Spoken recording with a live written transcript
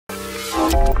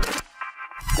যিশুৰ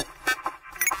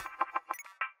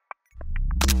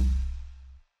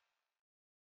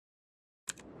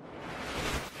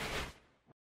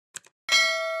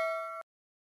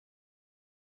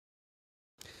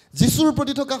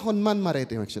প্ৰতি থকা সন্মান মাৰে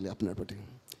তেওঁ একচুৱেলি আপোনাৰ প্ৰতি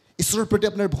ঈশ্বৰৰ প্ৰতি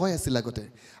আপোনাৰ ভয় আছিল আগতে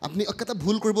আপুনি এটা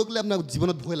ভুল কৰিব গ'লে আপোনাৰ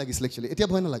জীৱনত ভয় লাগিছিল একচুৱেলি এতিয়া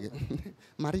ভয় নালাগে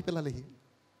মাৰি পেলালেহি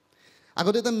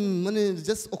আগতে এটা মানে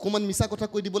জাষ্ট অকণমান মিছা কথা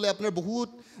কৈ দিবলৈ আপোনাৰ বহুত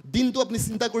দিনটো আপুনি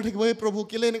চিন্তা কৰি থাকিব হে প্ৰভু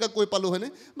কেলে এনেকুৱা কৈ পালোঁ হয়নে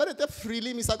মানে এতিয়া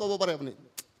ফ্ৰীলি মিছা ক'ব পাৰে আপুনি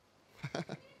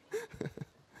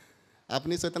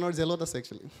আপুনি শয়তানৰ জেলত আছে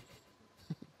একচুৱেলি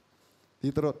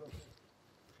ভিতৰত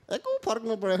একো ফৰক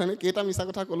নপৰে হয়নে কেইটা মিছা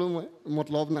কথা ক'লোঁ মই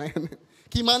মতলব নাই হয়নে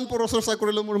কিমান পৰচৰ্চা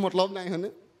কৰিলোঁ মোৰ মতলব নাই হয়নে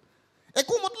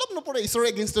একো মতলব নপৰে ঈশ্বৰৰ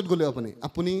এগেইনষ্টত গ'লে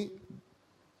আপুনি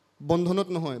বন্ধনত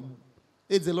নহয়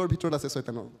এই জেলৰ ভিতৰত আছে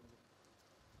শয়তানৰ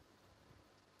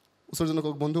ওচৰজনক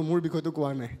কওক বন্ধু মোৰ বিষয়টো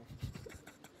কোৱা নাই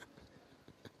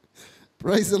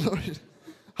প্ৰাইজ দ্য লৰ্ড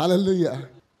হালেলুয়া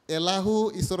এলাহু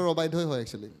ঈশ্বৰৰ অবাধ্যই হয়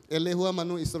একচুৱেলি এলেহুৱা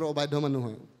মানুহ ঈশ্বৰৰ অবাধ্য মানুহ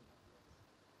হয়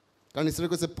কাৰণ ঈশ্বৰে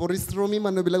কৈছে পৰিশ্ৰমী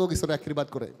মানুহবিলাকক ঈশ্বৰে আশীৰ্বাদ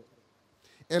কৰে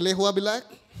এলেহুৱাবিলাক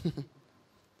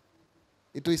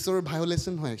এইটো ঈশ্বৰৰ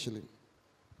ভায়োলেশ্যন হয় একচুৱেলি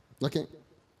অ'কে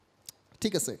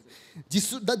ঠিক আছে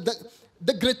যিছু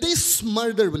দ্য গ্ৰেটেষ্ট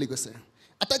মাৰ্ডাৰ বুলি কৈছে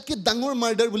আটাইতকৈ ডাঙৰ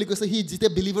মাৰ্ডাৰ বুলি কৈছে সি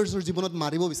যেতিয়া বিলিভাৰ্ছৰ জীৱনত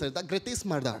মাৰিব বিচাৰে the greatest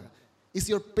murder is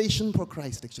your passion for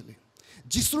Christ actually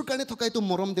যিশুৰ কাৰণে থকা এইটো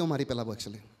মৰম তেওঁ মাৰি পেলাব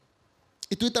একচুৱেলি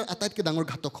এইটোৱে তাৰ আটাইতকৈ ডাঙৰ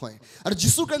ঘাতক হয় আৰু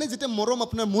যিশুৰ কাৰণে যেতিয়া মৰম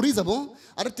আপোনাৰ মৰি যাব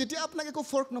আৰু তেতিয়া আপোনাক একো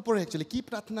ফৰক নপৰে একচুৱেলি কি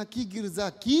প্ৰাৰ্থনা কি গীৰ্জা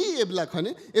কি এইবিলাক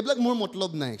হয়নে এইবিলাক মোৰ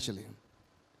মতলব নাই একচুৱেলি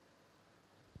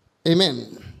আমেন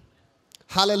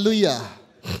হালেলুয়া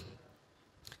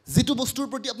যিটো বস্তুৰ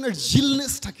প্ৰতি আপোনাৰ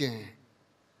জিলনেছ থাকে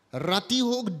ৰাতি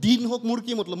হওক দিন হওক মোৰ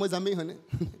কি মতলব মই যামেই হয়নে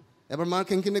এবাৰ মাৰ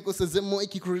কেংকিনে কৈছে যে মই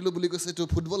কি কৰিলোঁ বুলি কৈছে এইটো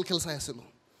ফুটবল খেল চাই আছিলোঁ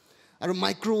আৰু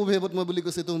মাইক্ৰ'ৱেভত মই বুলি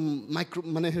কৈছে এইটো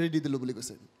মানে হেৰি দি দিলোঁ বুলি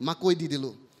কৈছে মাকৈ দি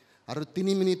দিলোঁ আৰু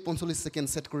 3 মিনিট 45 ছেকেণ্ড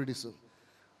ছেট কৰি দিছোঁ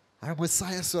আৰু মই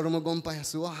চাই আছোঁ আৰু মই গম পাই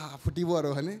আছোঁ ফুটিব আৰু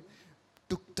হয়নে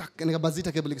টুক টাক এনেকৈ বাজি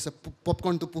থাকে বুলি কৈছে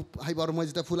পপকৰ্ণটো আহিব আৰু মই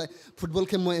যেতিয়া ফুটবল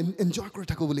খেল মই এনজয় কৰি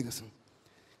থাকোঁ বুলি কৈছোঁ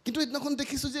কিন্তু সেইদিনাখন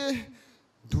দেখিছোঁ যে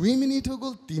 2 মিনিট হৈ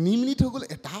গ'ল 3 মিনিট হৈ গ'ল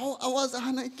এটাও আৱাজ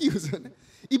অহা নাই কি হৈছে মানে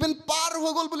ইভেন পাৰ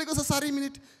হৈ গ'ল বুলি কৈছে 4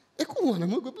 মিনিট একো হোৱা নাই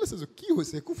মই গৈ পেলাই চাইছোঁ কি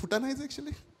হৈছে একো ফুটা নাই যে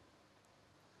একচুৱেলি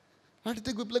আৰু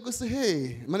তেতিয়া গৈ পেলাই কৈছে হেই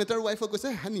মানে তাৰ ৱাইফক কৈছে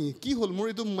হানি কি হ'ল মোৰ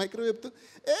এইটো মাইক্ৰ'ৱেভটো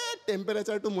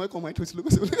টেম্পাৰেচাৰটো মই কমাই থৈছিলোঁ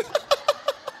কৈছে বোলে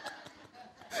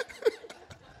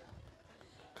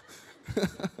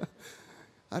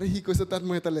আৰু সি কৈছে তাত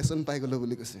মই এটা লেচন পাই গ'লোঁ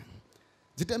বুলি কৈছে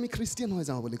যেতিয়া আমি খ্ৰীষ্টিয়ান হৈ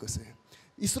যাওঁ বুলি কৈছে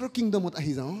ঈশ্বৰৰ কিংডমত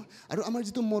আহি যাওঁ আৰু আমাৰ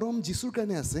যিটো মৰম যিশুৰ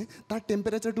কাৰণে আছে তাৰ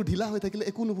টেম্পাৰেচাৰটো ঢিলা হৈ থাকিলে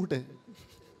একো নুফুটে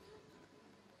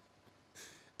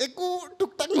একো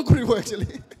টুকটাক নকৰিব একচুৱেলি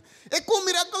একো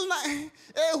মিৰাকল নাই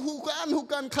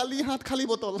শুকান খালী হাত খালী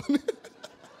বটল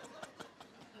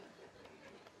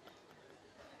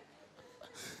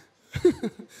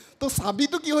তো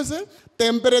চাবিটো কি হৈছে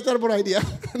টেম্পাৰেচাৰ বঢ়াই দিয়া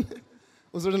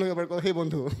ওচৰজনক এবাৰ কওঁ সেই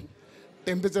বন্ধু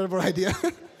টেম্পাৰেচাৰ বঢ়াই দিয়া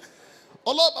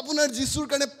অলপ আপোনাৰ যিশুৰ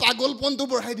কাৰণে পাগলপনটো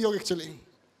বঢ়াই দিয়ক একচুৱেলি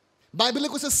বাইবেলে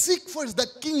কৈছে চিক first the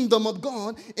kingdom of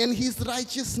god and his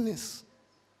ৰাইচিয়াছনেছ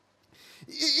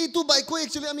এইটো বাক্য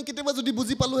একচুৱেলি আমি কেতিয়াবা যদি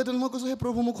বুজি পালোঁহেঁতেন মই কৈছোঁ হে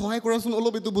প্ৰভু মোক সহায় কৰাচোন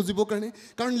অলপ এইটো বুজিবৰ কাৰণে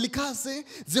কাৰণ লিখা আছে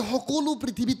যে সকলো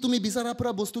পৃথিৱীত তুমি বিচাৰা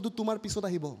পৰা বস্তুটো তোমাৰ পিছত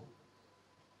আহিব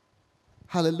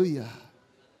হালেলুয়া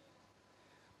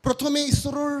প্ৰথমে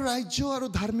ঈশ্বৰৰ ৰাজ্য আৰু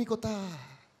ধাৰ্মিকতা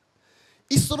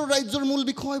ঈশ্বৰৰ ৰাজ্যৰ মূল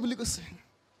বিষয় বুলি কৈছে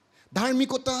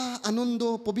ধাৰ্মিকতা আনন্দ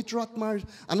পবিত্ৰ আত্মাৰ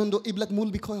আনন্দ এইবিলাক মূল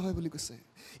বিষয় হয় বুলি কৈছে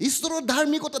ঈশ্বৰৰ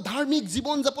ধাৰ্মিকতা ধাৰ্মিক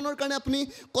জীৱন যাপনৰ কাৰণে আপুনি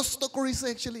কষ্ট কৰিছে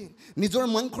একচুৱেলি নিজৰ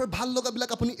মাংসৰ ভাল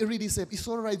লগাবিলাক আপুনি এৰি দিছে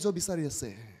ঈশ্বৰৰ ৰাজ্য বিচাৰি আছে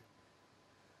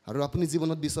আৰু আপুনি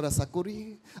জীৱনত বিচৰা চাকৰি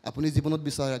আপুনি জীৱনত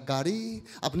বিচৰা গাড়ী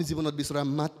আপুনি জীৱনত বিচৰা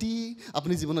মাটি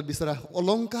আপুনি জীৱনত বিচৰা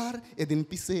অলংকাৰ এদিন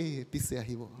পিছে পিছে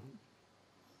আহিব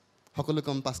সকলো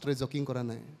কম পাষ্টৰে জকিং কৰা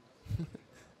নাই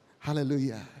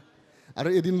হালেলুয়া আৰু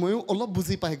এদিন ময়ো অলপ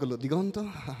বুজি পাই গ'লোঁ দিগন্ত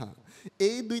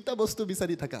এই দুইটা বস্তু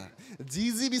বিচাৰি থাকা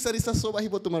যি বিচাৰিছা চব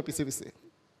আহিব তোমাৰ পিছে পিছে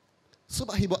চব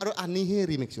আহিব আৰু আনিহে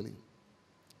এৰিম একচুৱেলি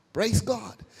প্ৰাইজ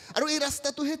গড আৰু এই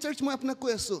ৰাস্তাটোহে চাৰ্চ মই আপোনাক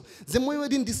কৈ আছোঁ যে মই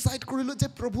এদিন ডিচাইড কৰিলোঁ যে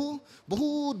প্ৰভু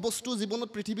বহুত বস্তু জীৱনত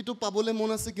পৃথিৱীটো পাবলৈ মন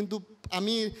আছে কিন্তু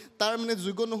আমি তাৰ মানে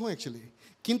যোগ্য নহয় একচুৱেলি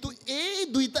কিন্তু এই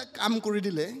দুইটা কাম কৰি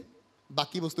দিলে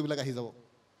বাকী বস্তুবিলাক আহি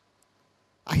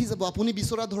যাব আপুনি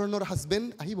বিচৰা ধৰণৰ হাজবেণ্ড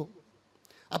আহিব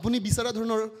আপুনি বিচৰা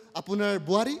ধৰণৰ আপোনাৰ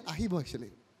বোৱাৰী আহিব একচুৱেলি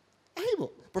আহিব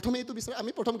প্ৰথমে এইটো বিচাৰে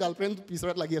আমি প্ৰথম গাৰ্লফ্ৰেণ্ড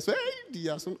বিচৰাত লাগি আছোঁ এই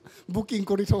দিয়াচোন বুকিং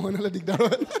কৰি থওঁ নহ'লে দিগদাৰ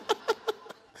হয়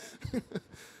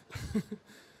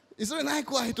ঈশ্বৰে নাই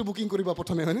কোৱা সেইটো বুকিং কৰিবা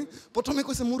প্ৰথমে হয়নে প্ৰথমে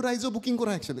কৈছে মোৰ ৰাইজ বুকিং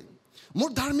কৰা একচুৱেলি মোৰ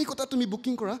ধাৰ্মিকতা তুমি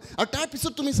বুকিং কৰা আৰু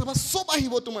তাৰপিছত তুমি চাবা চব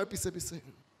আহিব তোমাৰ পিছে পিছে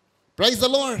Praise the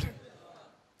Lord.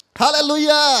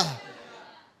 Hallelujah.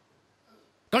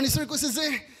 কাৰণ ঈশ্বৰে কৈছে যে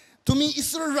তুমি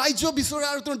ঈশ্বৰৰ ৰাজ্য বিচৰা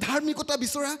আৰু তোমাৰ ধাৰ্মিকতা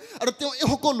বিচৰা আৰু তেওঁ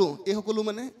এই সকলো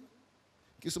মানে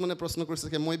কিছুমানে প্ৰশ্ন কৰিছে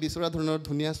যে মই বিচৰা ধৰণৰ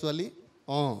ধুনীয়া ছোৱালী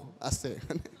আছে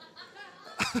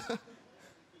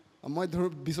মই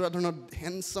বিচৰা ধৰণৰ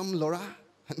হেণ্ডসাম ল'ৰা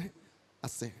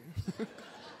আছে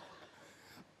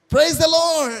Praise the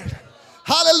Lord.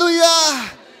 Hallelujah.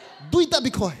 দুইটা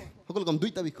বিষয় সকলো কম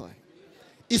দুইটা বিষয়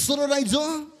ঈশ্বৰৰ ৰাজ্য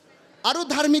আৰু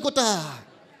ধাৰ্মিকতা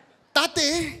তাতে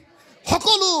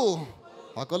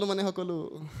সকলো মানে সকলো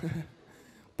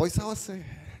পইচাও আছে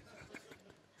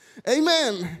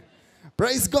Amen.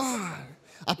 Praise God.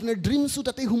 আপোনাৰ ড্ৰিমছো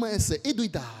তাতে সোমাই আছে এই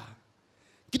দুইটা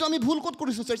কিন্তু আমি ভুল ক'ত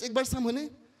কৰিছোঁ চাৰ্চ একবাৰ চাম হয়নে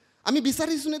আমি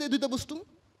বিচাৰিছোঁ নে এই দুইটা বস্তু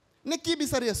নে কি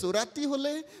বিচাৰি আছোঁ ৰাতি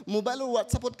হ'লে মোবাইলৰ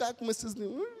হোৱাটছআপত কাক মেছেজ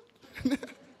দিওঁ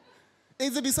এই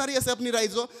যে বিচাৰি আছে আপুনি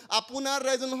ৰাজ্য আপোনাৰ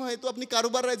ৰাজ্য নহয় এইটো আপুনি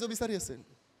কাৰোবাৰ ৰাজ্য বিচাৰি আছে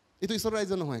এইটো ঈশ্বৰৰ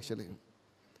ৰাজ্য নহয় একচুৱেলি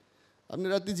আপুনি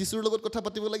ৰাতি যীশুৰ লগত কথা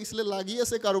পাতিব লাগিছিলে লাগি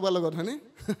আছে কাৰোবাৰ লগত হয়নে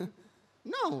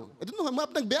এইটো নহয় মই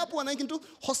আপোনাক বেয়া পোৱা নাই কিন্তু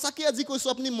সঁচাকৈ আজি কৈছোঁ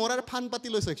আপুনি মৰাৰ ফান পাতি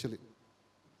লৈছে একচুৱেলি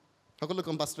সকলো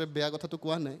কম পাষ্টৰে বেয়া কথাটো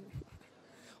কোৱা নাই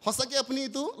সঁচাকৈ আপুনি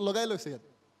এইটো লগাই লৈছে ইয়াত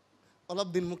অলপ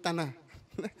দিন মোক টানা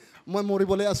মই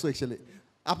মৰিবলৈ আছোঁ একচুৱেলি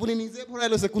আপুনি নিজে ভৰাই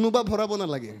লৈছে কোনোবা ভৰাব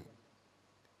নালাগে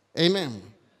Amen.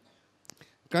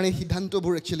 কাৰণ এই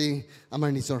সিদ্ধান্তবোৰ একচুৱেলি আমাৰ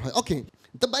নিজৰ হয় অ'কে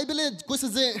দ্য বাইবেলে কৈছে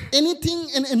যে এনিথিং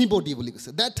এণ্ড এনিবডি বুলি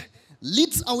কৈছে ডেট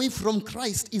লিডছ আৱে from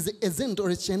Christ is a agent or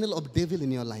A channel of devil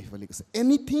in your life বুলি কৈছে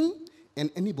এনিথিং এণ্ড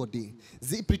এনিবডি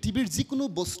যি পৃথিৱীৰ যিকোনো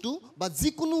বস্তু বা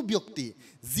যিকোনো ব্যক্তি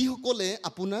যিসকলে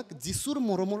আপোনাক যীশুৰ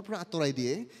মৰমৰ পৰা আঁতৰাই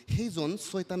দিয়ে সেইজন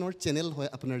শয়তানৰ চেনেল হয়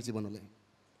আপোনাৰ জীৱনলৈ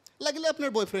লাগিলে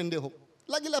আপোনাৰ বয়ফ্ৰেণ্ডে হওক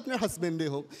লাগিলে আপোনাৰ হাজবেণ্ডে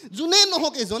হওক যোনে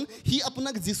নহওক এজন সি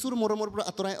আপোনাক যীশুৰ মৰমৰ পৰা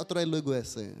আঁতৰাই লৈ গৈ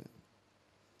আছে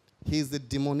he is a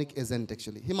demonic agent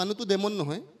actually সি মানুহটো ডেমন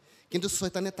নহয় কিন্তু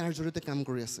শয়তানে তাৰ জৰিয়তে কাম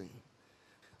কৰি আছে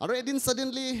আৰু এদিন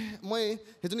ছাডেনলি মই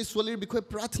সেইজনী ছোৱালীৰ বিষয়ে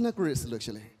প্ৰাৰ্থনা কৰি আছিলোঁ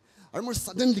একচুৱেলি আৰু মোৰ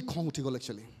ছাডেনলি খং উঠি গ'ল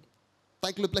একচুৱেলি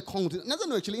তাইক লৈ পেলাই খং উঠিছে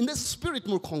নাজানো একচুৱেলি ইন দ্য স্পিৰিট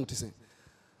মোৰ খং উঠিছে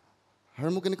আৰু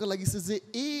মোক এনেকুৱা লাগিছে যে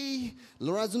এই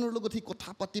ল'ৰাজনৰ লগত সি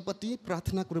কথা পাতি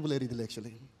প্ৰাৰ্থনা কৰিবলৈ এৰি দিলে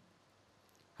একচুৱেলি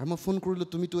আৰু মই ফোন কৰিলোঁ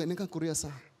তুমিতো এনেকুৱা কৰি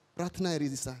আছা প্ৰাৰ্থনা এৰি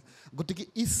দিছা গতিকে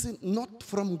is not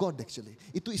from god actually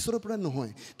এইটো ঈশ্বৰৰ পৰা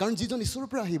নহয় কাৰণ যিজন ঈশ্বৰৰ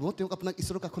পৰা আহিব তেওঁক আপোনাক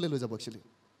ঈশ্বৰৰ কাষলৈ লৈ যাব একচুৱেলি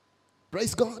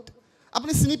প্ৰাইজ গড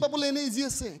আপুনি চিনি পাবলৈ এনেই ইজি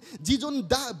আছে যিজন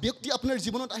ব্যক্তি আপোনাৰ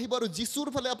জীৱনত আহিব আৰু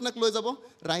যীশুৰ ফালে আপোনাক লৈ যাব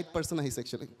ৰাইট পাৰ্চন আহিছে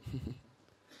একচুৱেলি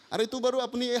আৰু এইটো বাৰু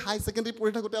আপুনি এই হাই ছেকেণ্ডেৰী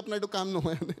পঢ়ি থাকোঁতে আপোনাৰ এইটো কাম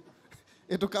নহয়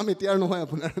এইটো কাম এতিয়াৰ নহয়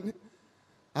আপোনাৰ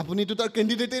আপুনিতো তাৰ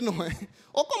কেণ্ডিডেটেই নহয়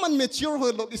অকণমান মেচিয়ৰ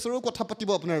হৈ লওক ঈশ্বৰৰ কথা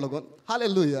পাতিব আপোনাৰ লগত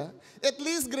হালেলুয়া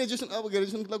এটলিষ্ট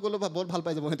গ্ৰেজুৱেশ্যন গ'লে বৰ ভাল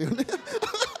পাই যাব সিহঁতে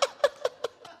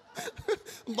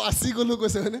বাচি গ'লো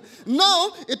কৈছে হয়নে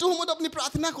এইটো সময়ত আপুনি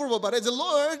প্ৰাৰ্থনা কৰিব পাৰে যে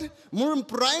লৰ্ড মোৰ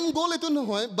প্ৰাইম গ'ল এইটো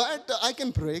নহয় বাট আই কেন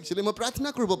প্ৰে একচুৱেলি মই প্ৰাৰ্থনা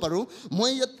কৰিব পাৰোঁ মই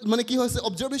ইয়াত মানে কি হৈছে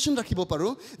অবজাৰ্ভেশ্যন ৰাখিব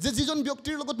পাৰোঁ যে যিজন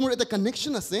ব্যক্তিৰ লগত মোৰ এটা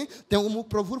কানেকশ্যন আছে তেওঁ মোক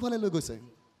প্ৰভুৰ ফালে লৈ গৈছে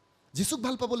যীশুক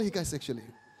ভাল পাবলৈ শিকাইছে একচুৱেলি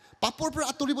পাপৰ পৰা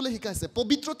আঁতৰিবলৈ শিকাইছে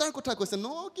পবিত্ৰতাৰ কথা কৈছে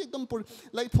কি একদম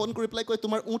লাইক ফোন কৰি পেলাই কয়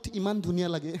তোমাৰ উঠ ইমান ধুনীয়া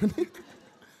লাগে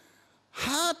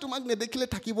তোমাক নেদেখিলে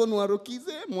থাকিব নোৱাৰোঁ কি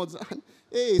যে মজা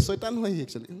এই শয়তান হয় সি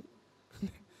একচুৱেলি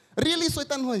ৰিয়েলি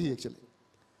শয়তান হয় সি একচুৱেলি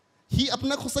সি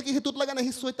আপোনাক সঁচাকৈ সেইটোত লগা নাই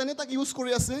সি শয়তানে তাক ইউজ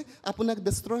কৰি আছে আপোনাক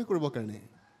ডেষ্ট্ৰয় কৰিবৰ কাৰণে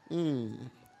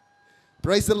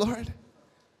প্ৰাইজ দ্য লৰ্ড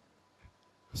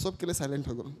চব কেলে চাইলেণ্ট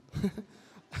হৈ গ'ল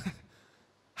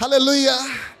হালেলুয়া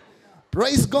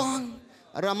প্ৰাইজ গড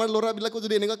আৰু আমাৰ ল'ৰাবিলাকো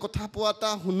যদি এনেকুৱা কথা পোৱা এটা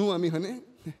শুনো আমি হয়নে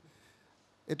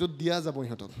এইটো দিয়া যাব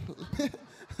সিহঁতক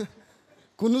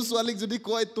কোনো ছোৱালীক যদি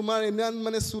কয় তোমাৰ ইমান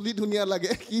মানে চুলি ধুনীয়া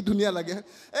লাগে কি ধুনীয়া লাগে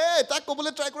তাক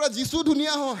ক'বলৈ ট্ৰাই কৰা যীশু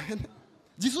ধুনীয়া হয়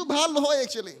যীশু ভাল হয়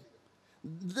actually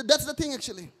that's the thing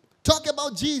actually talk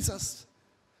about Jesus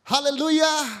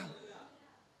hallelujah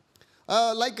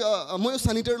like ময়ো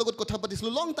চানিটাৰ লগত কথা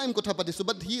পাতিছিলোঁ লং টাইম কথা পাতিছোঁ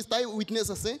বাট তাই উইটনেছ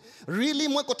আছে ৰিয়েলি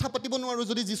মই কথা পাতিব নোৱাৰোঁ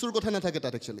যদি যীশুৰ কথা নাথাকে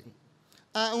তাত একচুৱেলি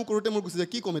কৰোঁতে মোৰ গুচি যায়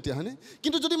কি ক'ম এতিয়া হয়নে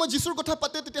কিন্তু যদি মই যীশুৰ কথা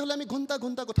পাতে তেতিয়াহ'লে আমি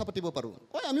ঘণ্টা কথা পাতিব পাৰোঁ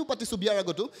আমিও পাতিছোঁ বিয়াৰ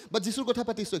আগতো বাট যীশুৰ কথা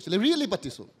পাতিছোঁ একচুৱেলি ৰিয়েলি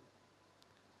পাতিছোঁ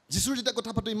যীশুৰ যেতিয়া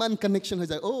কথা পাতোঁ ইমান কানেকশ্যন হৈ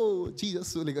যায় জিজাছ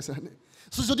বুলি কৈছে হয়নে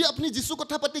চ' যদি আপুনি যীশুৰ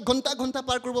কথা পাতি ঘণ্টা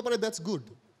পাৰ কৰিব পাৰে দেটছ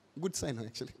গুড চাইন হয়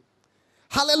একচুৱেলি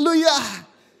হালেলুয়া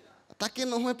তাকে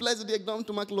নহয় পেলাই যদি একদম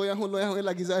তোমাক লৈ আহোঁ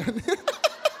লাগি যায়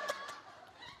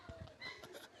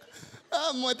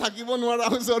মই থাকিব নোৱাৰা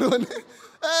হৈছোঁ আৰু মানে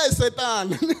শয়তান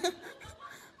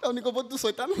আপুনি ক'ব তো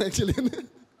শয়তান হয় actually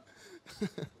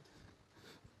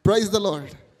prize the lord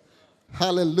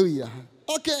hallelujah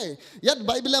okay, ইয়াত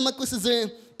বাইবেলে আমাক কৈছে যে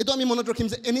এইটো আমি মনত ৰাখিম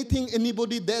যে এনিথিং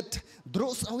এনিবডি ডেট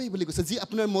ড্ৰছ আৱে বুলি কৈছে, যি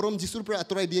আপোনাৰ মৰম যিচুৰ পৰা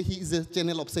আঁতৰাই দিয়ে, he is a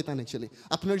channel of চৈতান actually.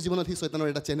 আপোনাৰ জীৱনত সি চৈতানৰ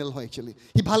এটা চেনেল হয় একচুৱেলি।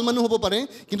 সি ভাল মানুহ হ'ব পাৰে,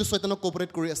 কিন্তু চৈতানক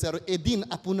কোঅপাৰেট কৰি আছে, আৰু এদিন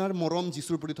আপোনাৰ মৰম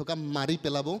যিচুৰ প্ৰতি থকা মাৰি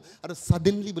পেলাব, আৰু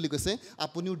ছাডেনলি বুলি কৈছে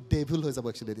আপুনিও ডেভিল হৈ যাব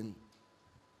একচুৱেলি এদিন।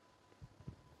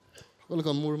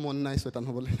 সকলোকে মোৰ মন নাই চৈতান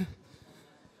হ'বলৈ।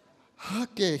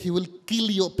 হাকে he will kill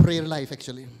your prayer life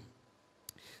actually.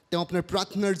 তেওঁ আপোনাৰ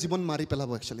প্ৰাৰ্থনাৰ জীৱন মাৰি পেলাব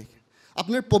একচুৱেলি।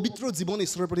 আপোনাৰ পবিত্ৰ জীৱন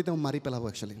ঈশ্বৰৰ প্ৰতি তেওঁ মাৰি পেলাব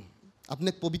একচুৱেলি।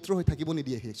 আপোনাক পবিত্ৰ হৈ থাকিব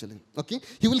নিদিয়ে সি actually. Okay,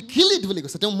 he will kill it বুলি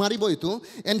কৈছে, তেওঁ মাৰিব এইটো,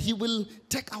 এণ্ড হি উইল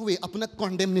টেক আৱে, আপোনাক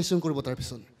কণ্ডেমনেশ্যন কৰিব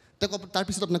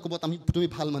তাৰপিছত আপোনাক ক'ব তুমি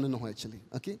ভাল মানুহ নহয় একচুৱেলি।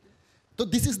 অ'কে, তো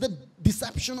this is the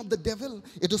ডিচেপশ্যন of the devil,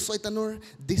 এইটো চৈতানৰ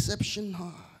ডিচেপশ্যন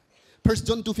হয়। 1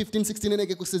 John 2:15-16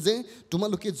 এনেকৈ কৈছে যে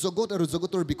তোমালোকে জগত আৰু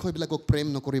জগতৰ বিষয়বিলাকক প্ৰেম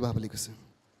নকৰিবা বুলি কৈছে।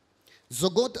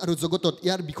 জগত আৰু জগতত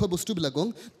ইয়াৰ বিষয়বস্তুবিলাকক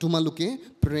তোমালোকে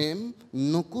প্ৰেম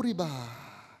নকৰিবা।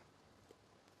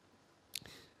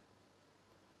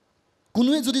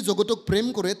 কোনোৱে যদি জগতক প্ৰেম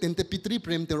কৰে তেন্তে পিতৃ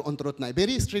প্ৰেম তেওঁৰ অন্তৰত নাই।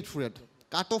 Very straight forward,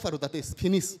 cut off আৰু তাতে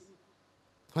ফিনিছ,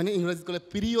 হয়নে? ইংৰাজীত ক'লে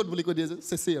পিৰিয়ড বুলি কৈ দিয়ে যে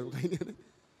চেচেই আৰু।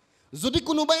 যদি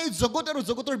কোনোবাই জগত আৰু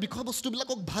জগতৰ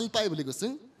বিষয়বস্তুবিলাকক ভাল পায় বুলি কৈছে,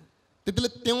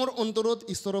 তেতিয়াহ'লে তেওঁৰ অন্তৰত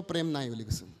ঈশ্বৰৰ প্ৰেম নাই বুলি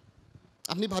কৈছে।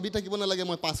 আপুনি ভাবি থাকিব নালাগে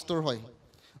মই পাষ্টাৰ হয়,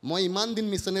 মই ইমান দিন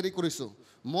মিছনেৰী কৰিছোঁ,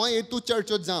 মই এইটো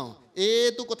চাৰ্চত যাওঁ,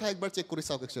 এইটো কথা একবাৰ চেক কৰি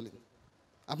চাওক একচুৱেলি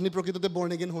আপুনি প্ৰকৃততে বৰ্ণ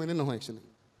এগেইন হয় নে নহয় একচুৱেলি।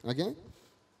 অ'কে,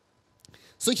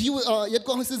 চ' ইয়াত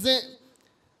কোৱা হৈছে যে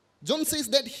জন ছেইজ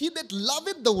date he date love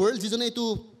it the world, যিজনে এইটো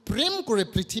প্ৰেম কৰে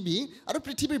পৃথিৱী আৰু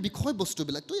পৃথিৱীৰ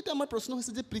বিষয়বস্তুবিলাক। তো এতিয়া আমাৰ প্ৰশ্ন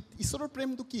হৈছে যে ঈশ্বৰৰ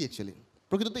প্ৰেমটো কি একচুৱেলি?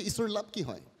 প্ৰকৃততে ঈশ্বৰৰ লাভ কি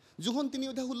হয়? যোহন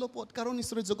 3:16 কাৰণ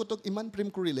ঈশ্বৰে জগতক ইমান প্ৰেম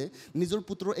কৰিলে নিজৰ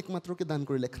পুত্ৰৰ একমাত্ৰকে দান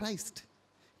কৰিলে।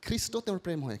 খ্ৰীষ্ট তেওঁৰ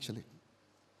প্ৰেম হয় একচুৱেলি।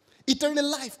 ইটাৰনেল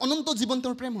লাইফ, অনন্ত জীৱন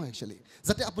তেওঁৰ প্ৰেম হয় একচুৱেলি,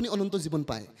 যাতে আপুনি অনন্ত জীৱন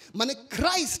পায়। মানে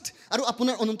খ্ৰাইষ্ট আৰু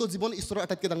আপোনাৰ অনন্ত জীৱন ঈশ্বৰৰ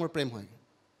আটাইতকৈ ডাঙৰ প্ৰেম হয়।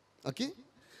 অ'কে,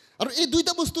 আৰু এই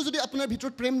দুইটা বস্তু যদি আপোনাৰ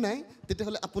ভিতৰত প্ৰেম নাই,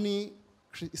 তেতিয়াহ'লে আপুনি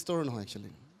ঈশ্বৰৰ নহয়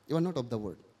actually. U are not of the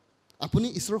world. আপুনি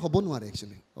ঈশ্বৰ হ'ব নোৱাৰে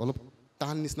একচুৱেলি। অলপ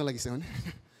টান নিচিনা লাগিছে হয়নে?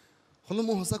 হ'লেও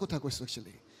মই সঁচা কথা কৈছোঁ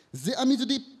একচুৱেলি, যে আমি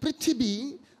যদি পৃথিৱী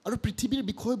আৰু পৃথিৱীৰ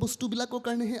বিষয়বস্তুবিলাকৰ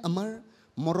কাৰণেহে আমাৰ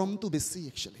মৰমটো বেছি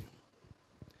একচুৱেলি,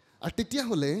 আৰু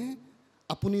তেতিয়াহ'লে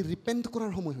আপুনি ৰিপেণ্ট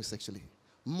কৰাৰ সময় হৈছে একচুৱেলি,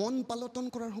 মন পালটন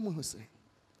কৰাৰ সময় হৈছে।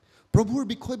 প্ৰভুৰ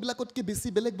বিষয়বিলাকতকৈ বেছি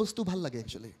বেলেগ বস্তু ভাল লাগে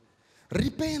একচুৱেলি।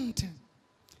 ৰিপেণ্ট,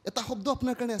 এটা শব্দ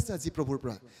আপোনাৰ কাৰণে আছে আজি প্ৰভুৰ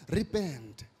পৰা,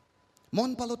 ৰিপেণ্ট, মন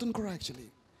পালটন কৰা একচুৱেলি।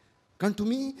 কাৰণ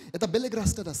তুমি এটা বেলেগ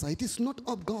ৰাস্তাত আছা, it is not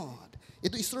of god,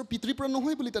 এইটো ঈশ্বৰৰ পিতৃৰ পৰা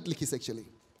নহয় বুলি তাত লিখিছে একচুৱেলি।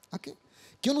 অ'কে,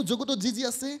 কিয়নো জগতত যি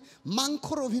আছে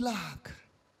মাংসৰ অভিলাষ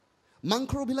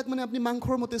মানে আপুনি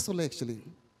মাংসৰ মতে চলে একচুৱেলি।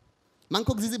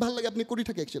 মাংসক যি ভাল লাগে আপুনি কৰি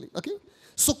থাকে একচুৱেলি। অ'কে,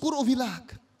 চকুৰ অভিলাষ,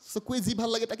 চকুৱে যি ভাল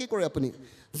লাগে তাকে কৰে আপুনি।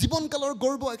 জীৱনকালৰ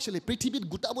গৰ্ব একচুৱেলি, পৃথিৱীত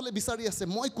গোটাবলৈ বিচাৰি আছে,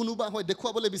 মই কোনোবা হয়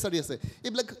দেখুৱাবলৈ বিচাৰি আছে,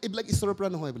 এইবিলাক ঈশ্বৰৰ পৰা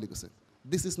নহয় বুলি কৈছে।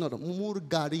 দিছ ইজ নট মোৰ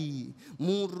গাড়ী,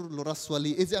 মোৰ ল'ৰা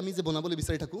ছোৱালী, এই যে আমি যে বনাবলৈ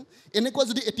বিচাৰি থাকোঁ, এনেকুৱা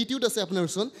যদি এটিটিউড আছে আপোনাৰ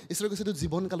ওচৰত, ঈশ্বৰে কৈছে এইটো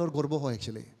জীৱনকালৰ গৰ্ব হয়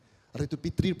একচুৱেলি, আৰু এইটো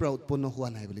পিতৃৰ পৰা উৎপন্ন হোৱা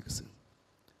নাই বুলি কৈছে।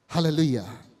 Hallelujah,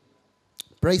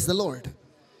 praise the lord.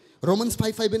 Romans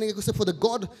 5:5 এনেকৈ কৈছে, for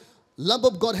the love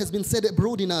of God has been said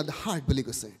abroad in our heart বুলি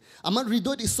কৈছে। আমাৰ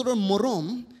হৃদয়ত ঈশ্বৰৰ মৰম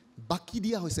বাকি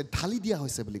দিয়া হৈছে, ঢালি দিয়া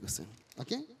হৈছে বুলি কৈছে।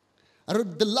 অ'কে, আৰু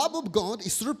দ্য লাভ অফ গড,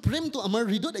 ঈশ্বৰৰ প্ৰেমটো আমাৰ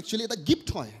হৃদয়ত একচুৱেলি এটা গিফ্ট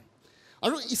হয়।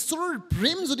 আৰু ঈশ্বৰৰ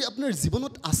প্ৰেম যদি আপোনাৰ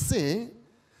জীৱনত আছে,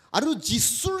 আৰু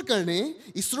যীশুৰ কাৰণে,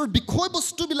 ঈশ্বৰৰ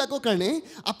বিষয়বস্তুবিলাকৰ কাৰণে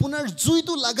আপোনাৰ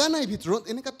জুইটো লগা নাই ভিতৰত,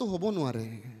 এনেকুৱাতো হ'ব নোৱাৰে।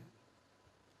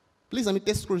 প্লিজ আমি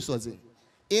টেষ্ট কৰিছোঁ আজি।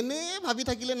 এনেই ভাবি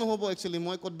থাকিলে নহ'ব একচুৱেলি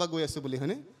মই ক'তবা গৈ আছোঁ বুলি,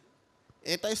 হয়নে?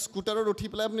 এটা স্কুটাৰত উঠি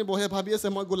পেলাই আপুনি বহে ভাবি আছে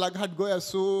মই গোলাঘাট গৈ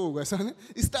আছোঁ, হয়নে?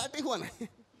 ষ্টাৰ্টেই হোৱা নাই,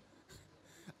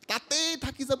 তাতেই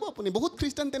থাকি যাব আপুনি। বহুত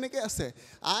খ্ৰীষ্টান তেনেকৈ আছে,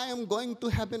 I am going to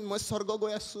heaven, মই স্বৰ্গ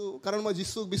গৈ আছোঁ কাৰণ মই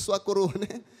যীশুক বিশ্বাস কৰোঁ,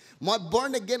 হয়নে? মই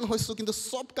বৰ্ণ এগেইন হৈছোঁ, কিন্তু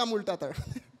চব কাম উল্টা তাৰ।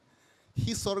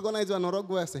 সি স্বৰ্গ নাই যোৱা, নৰক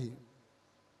গৈ আছে সি।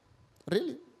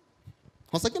 ৰিয়েলি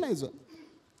সঁচাকৈ নাই যোৱা,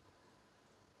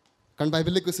 কাৰণ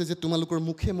বাইবেলে কৈছে যে তোমালোকৰ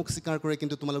মুখে মোক স্বীকাৰ কৰে,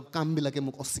 কিন্তু তোমালোকৰ কামবিলাকে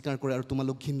মোক অস্বীকাৰ কৰে, আৰু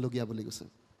তোমালোক ঘিনলগীয়া বুলি কৈছে।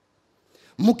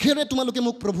 মুখেৰে তোমালোকে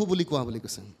মোক প্ৰভু বুলি কোৱা বুলি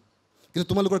কৈছে, কিন্তু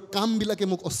তোমালোকৰ কামবিলাকে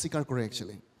মোক অস্বীকাৰ কৰে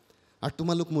একচুৱেলি, আৰু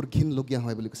তোমালোক মোৰ ঘিনলগীয়া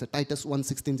হয় বুলি কৈছে। টাইটাছ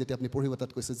 1:16 যেতিয়া আপুনি পঢ়িব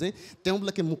তাত কৈছে যে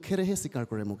তেওঁবিলাকে মুখেৰেহে স্বীকাৰ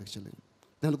কৰে মোক একচুৱেলি,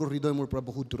 তেওঁলোকৰ হৃদয় মোৰ পৰা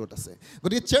বহুত দূৰত আছে।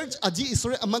 গতিকে চাৰ্চ, আজি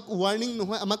ঈশ্বৰে আমাক ৱাৰ্ণিং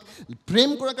নহয়, আমাক প্ৰেম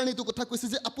কৰাৰ কাৰণে এইটো কথা কৈছে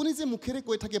যে আপুনি যে মুখেৰে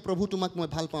কৈ থাকে প্ৰভু তোমাক মই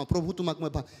ভাল পাওঁ, প্ৰভু তোমাক মই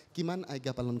ভাল, কিমান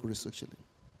আজ্ঞা পালন কৰিছোঁ একচুৱেলি।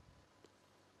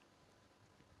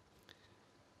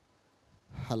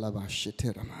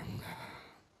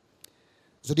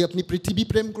 যদি আপুনি পৃথিৱী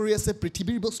প্ৰেম কৰি আছে,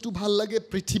 পৃথিৱীৰ বস্তু ভাল লাগে,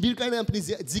 পৃথিৱীৰ কাৰণে আপুনি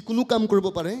যিকোনো কাম কৰিব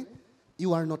পাৰে, U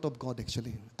are not of god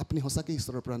actually, আপুনি সঁচাকৈ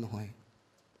ঈশ্বৰৰ পৰা নহয়।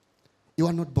 You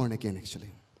are not born again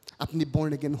actually. আপনি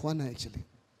born again হোৱা নাই actually.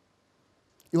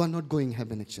 You are not going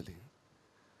heaven actually.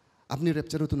 আপনি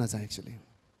ৰেপচাৰতো নাযায় actually.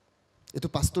 এইটো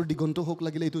পাষ্টৰ দিগন্ত হোক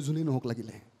লাগিলে এইটো জুনি নহওক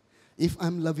লাগিলে. If I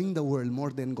am loving the world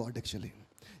more than God actually.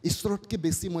 ঈশ্বৰতকৈ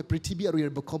বেছি মই পৃথিৱী আৰু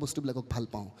ইয়াৰ বক্ষ বস্তুবিলাকক ভাল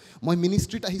পাওঁ. মই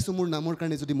মিনিষ্ট্ৰীত আহিছোঁ মোৰ নামৰ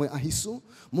কাৰণে যদি মই আহিছোঁ,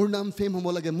 মোৰ নাম ফেম হ'ব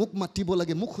লাগে, মোক মাতিব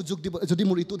লাগে, মোক সুযোগ দিব, যদি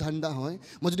মোৰ ইটো ধান্দা হয়,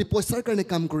 মই যদি পইচাৰ কাৰণে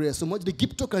কাম কৰি আছোঁ, মই যদি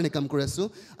গিফ্টৰ কাৰণে কাম কৰি আছোঁ,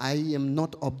 I am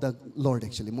not of the Lord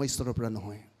actually. মই ঈশ্বৰৰ পৰা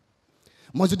নহয়.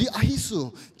 মই যদি আহিছোঁ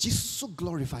যিছুক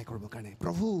গ্লৰিফাই কৰিবৰ কাৰণে,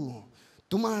 প্ৰভু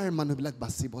তোমাৰ মানুহবিলাক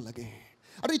বাচিব লাগে.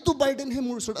 আৰু এইটো বাৰ্ডেনহে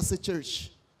মোৰ ওচৰত আছে চাৰ্চ.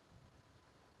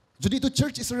 যদি এইটো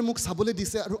চাৰ্চ ঈশ্বৰে মোক চাবলৈ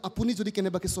দিছে আৰু আপুনি যদি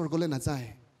কেনেবাকৈ স্বৰ্গলৈ নাযায়,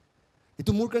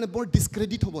 এইটো মোৰ কাৰণে বৰ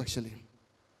ডিছক্ৰেডিট হ'ব একচুৱেলি.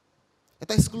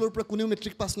 এটা স্কুলৰ পৰা কোনেও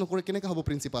মেট্ৰিক পাছ নকৰে কেনেকৈ হ'ব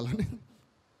প্ৰিন্সিপাল, হয়নে?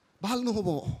 ভাল নহ'ব.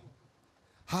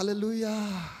 Hallelujah,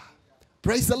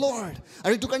 praise the lord.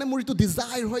 আৰু এইটো কাৰণে মোৰ এইটো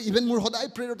ডিজায়াৰ হয়, ইভেন মোৰ সদায়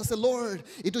প্ৰেয়াৰত আছে, লৰ্ড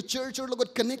এইটো চাৰ্চৰ লগত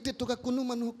কানেক্টেড থকা কোনো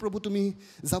মানুহক প্ৰভু তুমি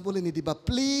যাবলৈ নিদিবা,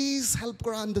 প্লিজ হেল্প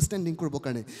কৰা আণ্ডাৰষ্টেণ্ডিং কৰিবৰ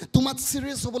কাৰণে, তোমাক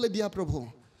চিৰিয়াছ হ'বলৈ দিয়া প্ৰভু.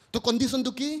 তো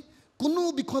কণ্ডিশ্যনটো কি? কোনো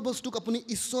বিষয়বস্তুক আপুনি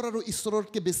ঈশ্বৰ আৰু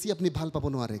ঈশ্বৰতকৈ বেছি আপুনি ভাল পাব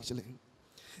নোৱাৰে একচুৱেলি.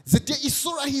 যেতিয়া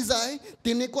ঈশ্বৰ আহি যায়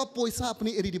তেনেকুৱা পইচা আপুনি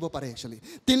এৰি দিব পাৰে একচুৱেলি,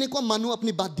 তেনেকুৱা মানুহ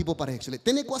আপুনি বাদ দিব পাৰে একচুৱেলি,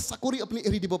 তেনেকুৱা চাকৰি আপুনি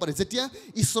এৰি দিব পাৰে যেতিয়া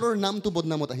ঈশ্বৰৰ নামটো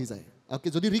বদনামত আহি যায়. অ'কে,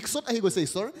 যদি ৰিক্সত আহি গৈছে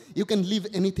ঈশ্বৰ, U can live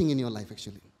anything in your life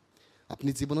actually. আপুনি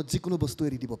জীৱনত যিকোনো বস্তু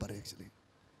এৰি দিব পাৰে একচুৱেলি.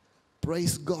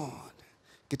 Praise god.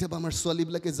 কেতিয়াবা আমাৰ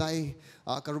ছোৱালীবিলাকে যায়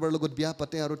কাৰোবাৰ লগত বিয়া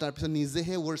পাতে আৰু তাৰপিছত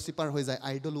নিজেহে ৱৰ্শ্বিপাৰ হৈ যায়,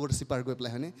 আইডল ৱৰ্শ্বিপাৰ গৈ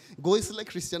পেলাই, হয়নে? গৈছিলে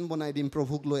খ্ৰীষ্টিয়ান বনাই দিম,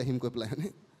 প্ৰভুক লৈ আহিম গৈ পেলাই, হয়নে?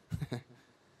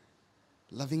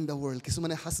 Loving the world.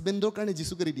 কিছুমানে হাজবেণ্ডৰ কাৰণে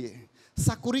যিচুক এৰি দিয়ে,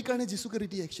 চাকৰিৰ কাৰণে যিচুক এৰি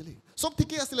দিয়ে একচুৱেলি. চব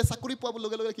ঠিকেই আছিলে, চাকৰি পোৱাৰ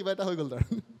লগে লগে কিবা এটা হৈ গ'ল তাৰ.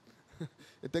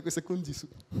 এতিয়া কৈছে কোন যিচু?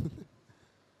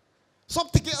 চব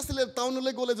ঠিকেই আছিলে,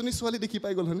 টাউনলৈ গ'ল, এজনী ছোৱালী দেখি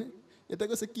পাই গ'ল, হয়নে? এতিয়া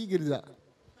কৈছে কি গীৰ্জা?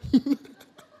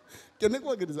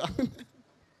 কেনেকুৱা গীৰ্জা?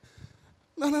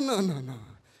 না না না না না,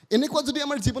 এনেকুৱা যদি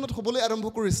আমাৰ জীৱনত হ'বলৈ আৰম্ভ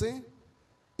কৰিছে,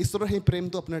 ঈশ্বৰৰ সেই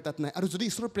প্ৰেমটো আপোনাৰ তাত নাই. আৰু যদি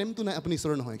ঈশ্বৰৰ প্ৰেমটো নাই, আপুনি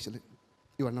ঈশ্বৰৰ নহয় actually.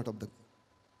 U are not of the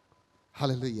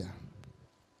hallelujah.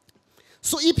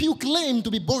 So if you claim to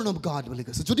be born of God বুলি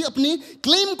কৈছে, যদি আপুনি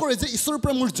ক্লেইম কৰে যে ঈশ্বৰৰ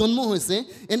পৰা মোৰ জন্ম হৈছে,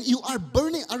 and you are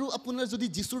burning, আৰু আপোনাৰ যদি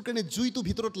যিচুৰ কাৰণে জুইটো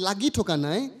ভিতৰত লাগি থকা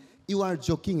নাই, you are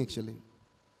joking actually.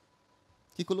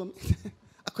 কি ক'লো আমি?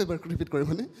 আকৌ এবাৰ ৰিপিট কৰিম,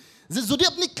 মানে যে যদি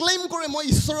আপুনি ক্লেইম কৰে মই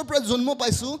ঈশ্বৰৰ পৰা জন্ম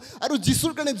পাইছোঁ আৰু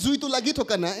যিচুৰ কাৰণে জুইটো লাগি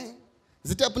থকা নাই,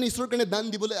 যেতিয়া আপুনি ঈশ্বৰৰ কাৰণে দান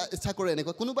দিবলৈ ইচ্ছা কৰে,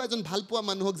 এনেকুৱা কোনোবা এজন ভাল পোৱা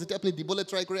মানুহক যেতিয়া আপুনি দিবলৈ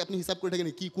ট্ৰাই কৰে, আপুনি হিচাপ কৰি থাকে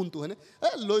নেকি কি কোনটো, হয়নে?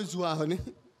 লৈ যোৱা, হয়নে?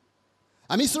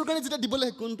 আমি ঈশ্বৰৰ কাৰণে যেতিয়া দিবলৈ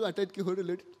কোনটো আটাইতকৈ সৰু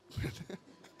লৈ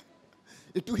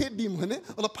এইটোহে দিম, হয়নে?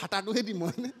 অলপ ফাটাটোহে দিম,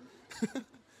 হয়নে?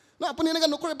 ন, আপুনি এনেকৈ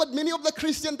নকৰে, বাট মেনি অফ দ্য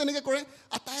খ্ৰীষ্টিয়ান তেনেকৈ কৰে,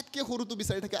 আটাইতকৈ সৰুটো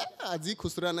বিচাৰি থাকে, আজি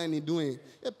খুচুৰা নাই নিদিওঁৱেই,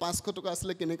 500 টকা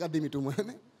আছিলে কেনেকুৱা দিম এইটো মই,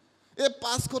 হয়নে?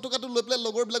 500 টকাটো লৈ পেলাই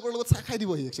লগৰবিলাকৰ লগত চাহ খাই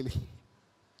দিবহি একচুৱেলি.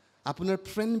 আপোনাৰ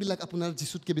ফ্ৰেণ্ডবিলাক আপোনাৰ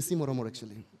যিচুতকৈ বেছি মৰমৰ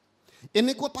একচুৱেলি.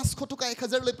 এনেকুৱা 500 টকা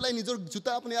 1000 লৈ পেলাই নিজৰ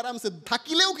জোতা আপুনি আৰামছে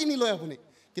থাকিলেও কিনি লয় আপুনি,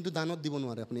 কিন্তু দানত দিব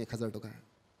নোৱাৰে আপুনি 1000 টকা.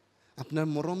 আপোনাৰ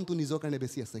মৰমটো নিজৰ কাৰণে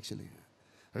বেছি আছে একচুৱেলি.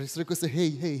 আৰু ঈশ্বৰে কৈছে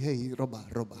হেই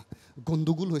ৰবা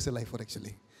গণ্ডগোল হৈছে লাইফত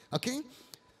একচুৱেলি. অ'কে,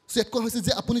 চ' ইয়াত কোৱা হৈছে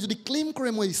যে আপুনি যদি ক্লেইম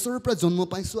কৰে মই ঈশ্বৰৰ পৰা জন্ম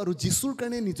পাইছোঁ আৰু যিচুৰ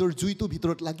কাৰণে নিজৰ জুইটো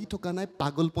ভিতৰত লাগি থকা নাই,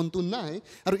 পাগলপনটো নাই,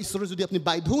 আৰু ঈশ্বৰৰ যদি আপুনি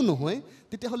বাধ্যও নহয়,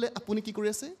 তেতিয়াহ'লে আপুনি কি কৰি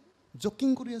আছে? জকিং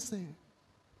কৰি আছে.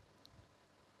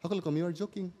 সকলো কম, ইউ আৰ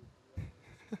জকিং.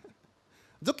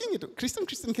 জকিং, এইটো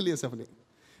খ্ৰীষ্টান খেলি আছে আপুনি.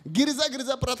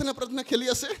 গীৰ্জা প্ৰাৰ্থনা খেলি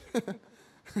আছে.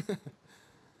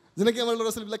 যেনেকৈ আমাৰ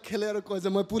ল'ৰা ছোৱালীবিলাক খেলে আৰু কয় যে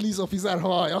মই পুলিচ অফিচাৰ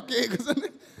হয়, অ'কে, কৈছেনে?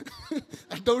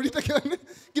 দৌৰি থাকে, হয়নে?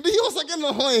 কিন্তু সি সঁচাকৈ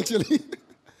নহয় একচুৱেলি.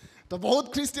 তো বহুত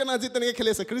খ্ৰীষ্টিয়ান আজি তেনেকৈ খেলি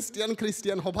আছে,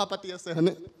 খ্ৰীষ্টিয়ান সভা পাতি আছে,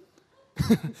 হয়নে?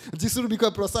 যিচুৰ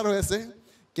বিষয়ে প্ৰচাৰ হৈ আছে,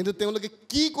 কিন্তু তেওঁলোকে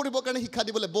কি কৰিবৰ কাৰণে শিক্ষা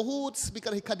দিবলৈ, বহুত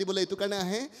স্পীকাৰ শিক্ষা দিবলৈ এইটো কাৰণে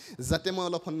আহে যাতে মই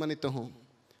অলপ সন্মানিত হওঁ,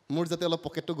 মোৰ যাতে অলপ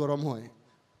পকেটটো গৰম হয়,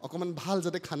 অকণমান ভাল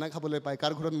যাতে খানা খাবলৈ পায়,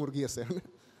 কাৰ ঘৰত মুৰ্গী আছে, হয়নে?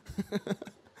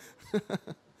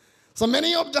 So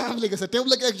many of them বুলি কৈছে,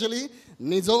 তেওঁলোকে একচুৱেলি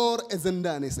নিজৰ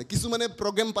এজেণ্ডা আনিছে. কিছুমানে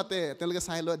প্ৰগ্ৰেম পাতে, তেওঁলোকে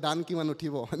চাই লয় দান কিমান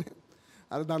উঠিব, হয়নে?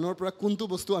 আৰু দানৰ পৰা কোনটো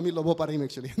বস্তু আমি ল'ব পাৰিম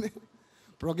একচুৱেলি,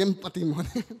 প্ৰগ্ৰেম পাতিম,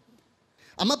 মানে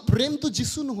আমাৰ প্ৰেমটো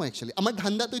যিচু নহয় একচুৱেলি. আমাৰ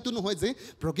ধান্দাটো এইটো নহয় যে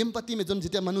প্ৰগ্ৰেম পাতিম, এজন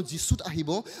যেতিয়া মানুহ যিচুত আহিব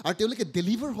আৰু তেওঁলোকে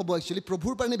ডেলিভাৰ হ'ব একচুৱেলি,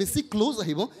 প্ৰভুৰ কাৰণে বেছি ক্ল'জ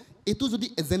আহিব, এইটো যদি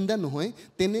এজেণ্ডা নহয়,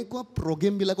 তেনেকুৱা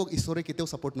প্ৰগ্ৰেমবিলাকক ঈশ্বৰে কেতিয়াও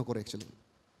ছাপৰ্ট নকৰে একচুৱেলি.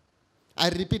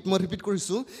 মই ৰিপিট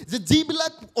কৰিছোঁ যে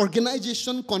যিবিলাক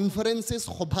অৰ্গেনাইজেশ্যন, কনফাৰেঞ্চেছ,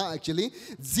 সভা একচুৱেলি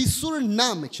যিচুৰ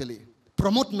নাম একচুৱেলি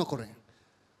প্ৰমোট নকৰে,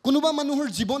 কোনোবা মানুহৰ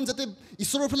জীৱন যাতে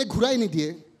ঈশ্বৰৰ ফালে ঘূৰাই নিদিয়ে,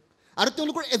 আৰু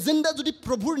তেওঁলোকৰ এজেণ্ডা যদি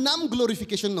প্ৰভুৰ নাম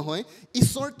গ্লৰিফিকেশ্যন নহয়,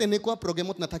 ঈশ্বৰ তেনেকুৱা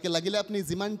প্ৰগ্ৰেমত নাথাকে. লাগিলে আপুনি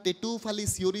যিমান টেটু ফালি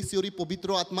চিঞৰি পবিত্ৰ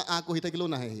আত্মা কহি থাকিলেও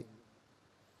নাহে,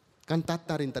 কাৰণ তাত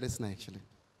তাৰ ইণ্টাৰেষ্ট নাই একচুৱেলি.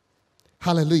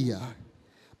 Hallelujah.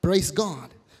 Praise God.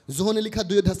 জোহনে লিখা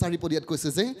 2:4 কৈছে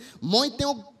যে মই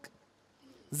তেওঁক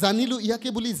জানিলো ইয়াকে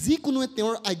বুলি যিকোনোৱে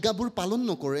তেওঁৰ আজ্ঞাবোৰ পালন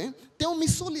নকৰে তেওঁ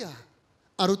মিছলীয়া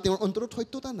আৰু তেওঁৰ অন্তৰত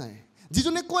সত্যতা নাই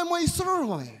যিজনে কয় মই ঈশ্বৰৰ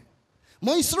হয়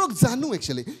মই ঈশ্বৰক জানো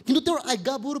একচুৱেলি কিন্তু তেওঁৰ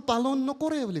আজ্ঞাবোৰ পালন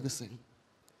নকৰে বুলি কৈছে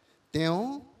তেওঁ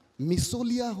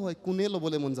মিছলীয়া হয় কোনে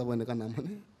ল'বলৈ মন যাব এনেকুৱা নাম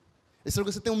মানে ঈশ্বৰ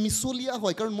কৈছে তেওঁ মিছলীয়া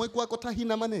হয় কাৰণ মই কোৱা কথা সি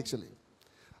নামানে একচুৱেলি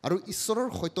আৰু ঈশ্বৰৰ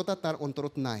সত্যতা তাৰ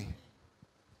অন্তৰত নাই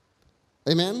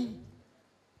আমেন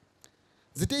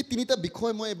যেতিয়া এই তিনিটা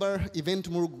বিষয় মই এবাৰ ইভেণ্ট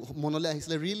মোৰ মনলৈ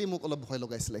আহিছিলে ৰিয়েলি মোক অলপ ভয়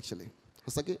লগাইছিলে একচুৱেলি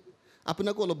সঁচাকৈ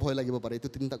আপোনাকো অলপ ভয় লাগিব পাৰে এইটো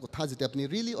তিনিটা কথা যেতিয়া আপুনি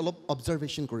ৰিয়েলি অলপ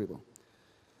অবজাৰভেশ্যন কৰিব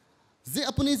যে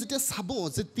আপুনি যেতিয়া চাব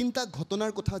যে তিনিটা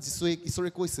ঘটনাৰ কথা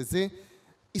ঈশ্বৰে কৈছে যে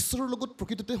ঈশ্বৰৰ লগত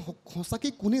প্ৰকৃততে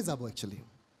সঁচাকৈ কোনে যাব একচুৱেলি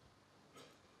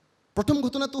প্ৰথম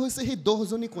ঘটনাটো হৈছে সেই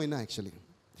 10জনী কইনা একচুৱেলি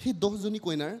সেই 10জনী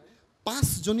কইনাৰ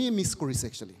 5জনীয়ে মিছ কৰিছে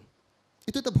একচুৱেলি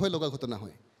এইটো এটা ভয় লগা ঘটনা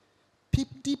হয়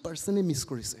 50% মিছ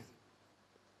কৰিছে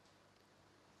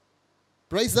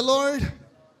Praise the Lord.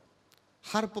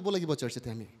 হাৰ পাব লাগিব চাৰ্চতে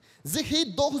আমি যে সেই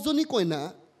 10জনী কইনা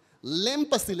লেম্প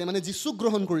আছিলে মানে যিশুক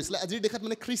গ্ৰহণ কৰিছিলে আজিৰ দেখাত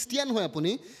মানে খ্ৰীষ্টিয়ান হয়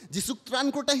আপুনি যিশুক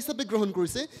ত্ৰাণকৰ্তা হিচাপে গ্ৰহণ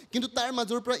কৰিছে কিন্তু তাৰ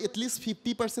মাজৰ পৰা এটলিষ্ট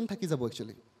 50% থাকি যাব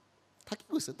একচুৱেলি থাকি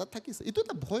গৈছে তাত থাকিছে এইটো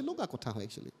এটা ভয় লগা কথা হয়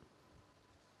একচুৱেলি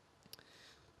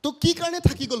তো কি কাৰণে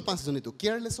থাকি গ'ল 5জনীটো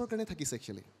কেয়াৰলেছৰ কাৰণে থাকিছে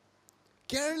একচুৱেলি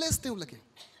কেয়াৰলেছ তেওঁলোকে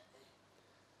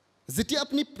যেতিয়া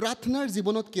আপুনি প্ৰাৰ্থনাৰ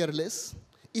জীৱনত কেয়াৰলেছ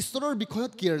ঈশ্বৰৰ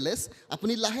বিষয়ত কেয়াৰলেছ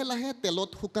আপুনি লাহে লাহে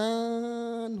তেলত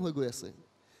শুকান হৈ গৈ আছে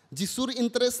যিশুৰ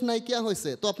ইণ্টাৰেষ্ট নাইকিয়া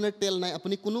হৈছে তো আপোনাৰ তেল নাই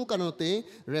আপুনি কোনো কাৰণতে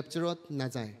ৰেপচাৰত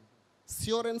নাযায়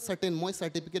চিয়'ৰ এণ্ড চাৰ্টেন মই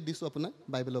চাৰ্টিফিকেট দিছোঁ আপোনাক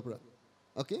বাইবেলৰ পৰা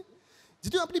অ'কে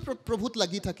যেতিয়া আপুনি প্ৰভুত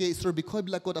লাগি থাকে ঈশ্বৰৰ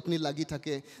বিষয়বিলাকত আপুনি লাগি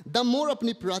থাকে দ্য মোৰ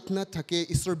আপুনি প্ৰাৰ্থনাত থাকে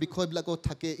ঈশ্বৰৰ বিষয়বিলাকত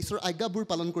থাকে ঈশ্বৰৰ আজ্ঞাবোৰ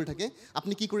পালন কৰি থাকে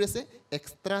আপুনি কি কৰি আছে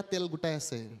এক্সট্ৰা তেল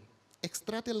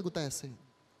গোটাই আছে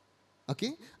অ'কে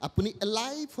আপুনি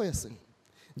এলাইভ হৈ আছে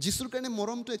যিশুৰ কাৰণে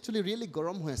মৰমটো একচুৱেলি ৰিয়েলি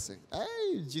গৰম হৈ আছে এই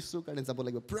যিশুৰ কাৰণে যাব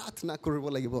লাগিব প্ৰাৰ্থনা কৰিব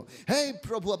লাগিব হে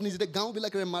প্ৰভু আপুনি যেতিয়া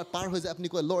গাঁওবিলাকেৰে পাৰ হৈ যায় আপুনি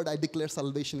কয় lord I declare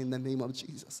চালভেশ্যন in the name of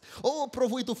Jesus অ'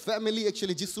 প্ৰভু এইটো ফেমিলি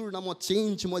একচুৱেলি যিশুৰ নামত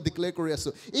চেঞ্জ মই ডিক্লেয়াৰ কৰি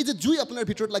আছোঁ এই যে জুই আপোনাৰ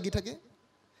ভিতৰত লাগি থাকে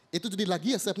এইটো যদি লাগি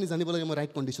আছে আপুনি জানিব লাগে মই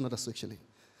ৰাইট কণ্ডিশ্যনত আছোঁ একচুৱেলি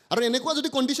আৰু এনেকুৱা যদি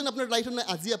কণ্ডিশ্যন আপোনাৰ ৰাইটত নাই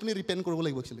আজি আপুনি ৰিপেণ্ট কৰিব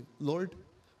লাগিব একচুৱেলি লৰ্ড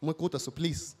মই ক'ত আছোঁ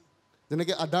প্লিজ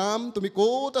যেনেকৈ আদাম তুমি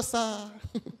ক'ত আছা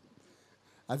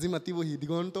আজি মাতিবহি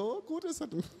দিগন্ত ক'ত আছা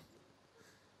তুমি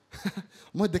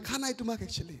মই দেখা নাই তোমাক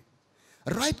একচুৱেলি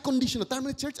ৰাইট কণ্ডিশ্যনত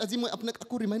তাৰমানে চাৰ্চ আজি মই আপোনাক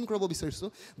আকৌ ৰিমাইণ্ড কৰাব বিচাৰিছোঁ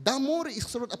দামৰ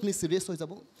ঈশ্বৰত আপুনি চিৰিয়াছ হৈ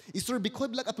যাব ঈশ্বৰৰ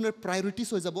বিষয়বিলাক আপোনাৰ প্ৰায়ৰিটিছ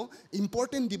হৈ যাব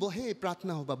ইম্পৰ্টেণ্ট দিব হে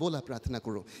প্ৰাৰ্থনা হ'বা ব'লা প্ৰাৰ্থনা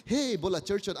কৰোঁ হে ব'লা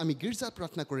চাৰ্চত আমি গীৰ্জাত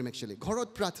প্ৰাৰ্থনা কৰিম একচুৱেলি ঘৰত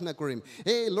প্ৰাৰ্থনা কৰিম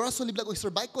এই ল'ৰা ছোৱালীবিলাক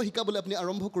ঈশ্বৰৰ বাক্য শিকাবলৈ আপুনি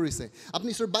আৰম্ভ কৰিছে আপুনি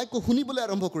ঈশ্বৰৰ বাক্য শুনিবলৈ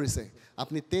আৰম্ভ কৰিছে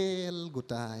আপুনি তেল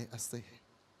গোটাই আছে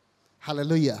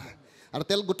হালেলুয়া আৰু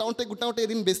তেল গোটাওঁতে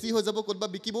এদিন বেছি হৈ যাব ক'ৰবাত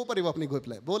বিকিবও পাৰিব আপুনি গৈ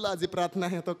পেলাই ব'লা আজি প্ৰাৰ্থনা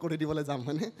সিহঁতক কৰি দিবলৈ যাম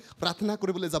হয়নে প্ৰাৰ্থনা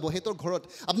কৰিবলৈ যাব সিহঁতৰ ঘৰত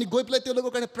আপুনি গৈ পেলাই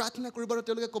তেওঁলোকৰ কাৰণে প্ৰাৰ্থনা কৰিব আৰু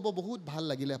তেওঁলোকে ক'ব বহুত ভাল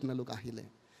লাগিলে আপোনালোক আহিলে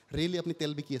ৰিয়েলি আপুনি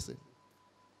তেল বিকি আছে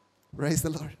প্ৰেইজ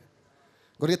দ্য লৰ্ড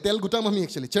গতিকে তেল গোটাম আমি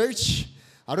একচুৱেলি চাৰ্চ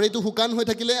আৰু এইটো শুকান হৈ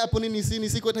থাকিলে আপুনি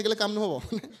নিচি কৈ থাকিলে কাম নহ'ব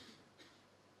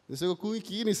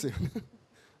কি নিছে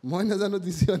মই নাজানো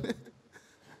দিছে মানে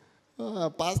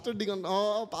পাষ্টৰ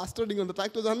দিগন্ত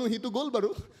তাকতো জানো সিটো গ'ল বাৰু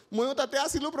ময়ো তাতে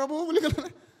আছিলোঁ প্ৰভু বুলি ক'লে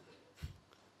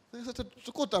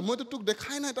ক'তা মইতো তোক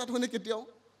দেখাই নাই তাত হয়নে কেতিয়াও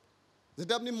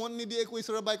যেতিয়া আপুনি মন নিদিয়ে একো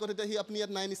ঈশ্বৰৰ বাইকত তেতিয়া সি আপুনি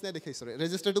ইয়াত নাই নিচিনাই দেখে ঈশ্বৰে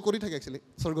ৰেজিষ্টাৰটো কৰি থাকে একচুৱেলি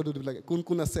স্বৰ্গদূতবিলাকে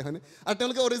কোন আছে হয়নে আৰু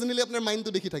তেওঁলোকে অৰিজিনেলি আপোনাৰ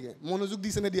মাইণ্ডটো দেখি থাকে মনোযোগ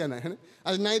দিছেনে দিয়া নাই হয়নে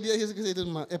আৰু নাই দিয়া সি এইটো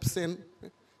এবচেণ্ট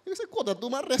কৈছে ক'তা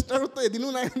তোমাৰ ৰেজিষ্টাৰতো এদিনো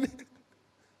নাই হয়নে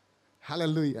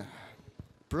হালেলুয়া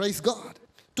প্ৰেইজ গড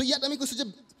তো ইয়াত আমি কৈছোঁ যে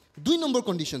 2 নম্বৰ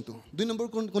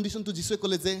কণ্ডিশ্যনটো যিশুৱে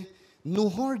ক'লে যে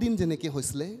নোহৰ দিন যেনেকৈ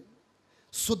হৈছিলে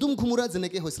চদুম ঘুমুৰা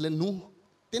যেনেকৈ হৈছিলে নোহ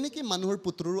তেনেকৈ মানুহৰ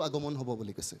পুত্ৰৰো আগমন হ'ব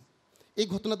বুলি কৈছে এই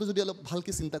ঘটনাটো যদি অলপ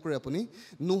ভালকৈ চিন্তা কৰে আপুনি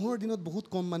নোহৰ দিনত বহুত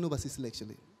কম মানুহ বাচিছিলে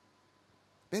একচুৱেলি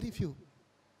ভেৰি ফিউ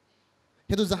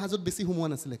সেইটো জাহাজত বেছি সোমোৱা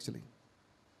নাছিলে একচুৱেলি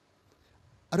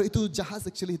আৰু এইটো জাহাজ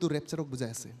একচুৱেলি সেইটো ৰেপচাৰক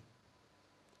বুজাই আছে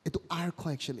এইটো আৰ্ক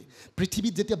হয় একচুৱেলি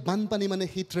পৃথিৱীত যেতিয়া বানপানী মানে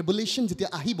সেই ট্ৰেবুলেশ্যন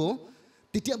যেতিয়া আহিব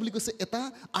তেতিয়া বুলি কৈছে এটা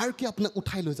আৰ্কে আপোনাক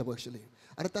উঠাই লৈ যাব একচুৱেলি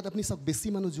আৰু তাত আপুনি চাওক বেছি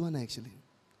মানুহ যোৱা নাই একচুৱেলি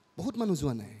বহুত মানুহ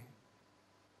যোৱা নাই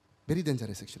ভেৰি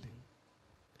ডেঞ্জাৰাছ একচুৱেলি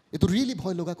এইটো ৰিয়েলি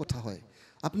ভয় লগা কথা হয়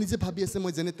আপুনি যে ভাবি আছে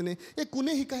মই যেনে তেনে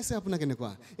কোনে শিকাইছে আপোনাক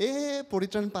এনেকুৱা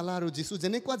পৰিত্ৰাণ পালা আৰু যিশু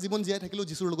যেনেকুৱা জীৱন জীয়াই থাকিলেও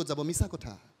যিশুৰ লগত যাব মিছা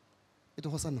কথা এইটো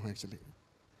সঁচা নহয় actually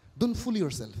don't full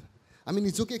your self আমি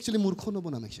নিজকে একচুৱেলি মূৰ্খ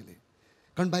নবনাম একচুৱেলি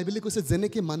কাৰণ বাইবেলে কৈছে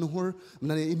যেনেকৈ মানুহৰ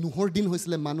মানে এই নোহৰ দিন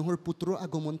হৈছিলে মানুহৰ পুত্ৰৰ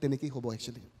আগমন তেনেকেই হ'ব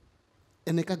একচুৱেলি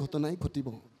এনেকুৱা ঘটনাই ঘটিব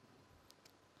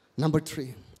নম্বৰ 3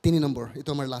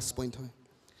 এইটো আমাৰ লাষ্ট পইণ্ট হয়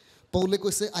পৌলে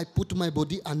কৈছে I put my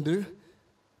body under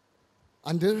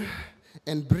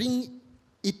and bring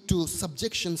it to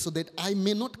subjection so that I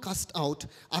may not cast out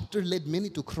after led many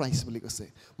to Christ বুলি কৈছে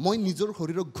মই নিজৰ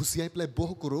শৰীৰক ঘুচিয়াই পেলাই বহ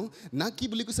কৰোঁ না কি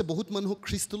বুলি কৈছে বহুত মানুহক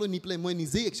খ্ৰীষ্টলৈ নি পেলাই মই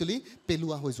নিজেই একচুৱেলি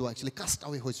পেলোৱা হৈ যোৱা একচুৱেলি কাষ্ট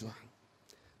আৱে হৈ যোৱা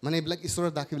মানে এইবিলাক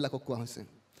ঈশ্বৰৰ দাসীবিলাকক কোৱা হৈছে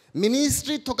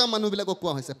মিনিষ্ট্ৰীত থকা মানুহবিলাকক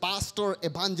কোৱা হৈছে পাষ্টৰ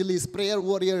এভাঞ্জেলিষ্ট প্ৰেয়াৰ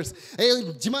ৱাৰিয়াৰ্ছ এই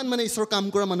যিমান মানে ঈশ্বৰৰ কাম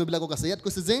কৰা মানুহবিলাকক আছে ইয়াত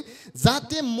কৈছে যে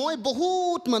যাতে মই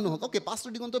বহুত মানুহক অ'কে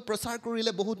পাষ্টৰ দিগন্তই প্ৰচাৰ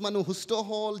কৰিলে বহুত মানুহ সুস্থ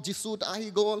হ'ল যিচুত আহি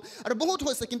গ'ল আৰু বহুত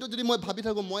হৈছে কিন্তু যদি মই ভাবি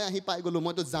থাকোঁ মই আহি পাই গ'লোঁ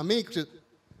মইতো যামেই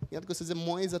ইয়াত কৈছে যে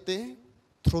মই যাতে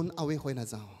থ্ৰ'ন আৱে হৈ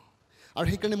নাযাওঁ আৰু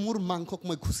সেইকাৰণে মোৰ মাংসক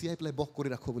মই ঘুচিয়াই পেলাই বস কৰি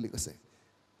ৰাখোঁ বুলি কৈছে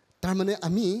তাৰমানে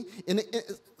আমি এনে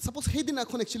সাপোজ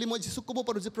সেইদিনাখন একচুৱেলি মই যিচুক ক'ব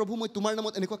পাৰোঁ যে প্ৰভু মই তোমাৰ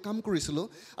নামত এনেকুৱা কাম কৰিছিলোঁ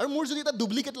আৰু মোৰ যদি এটা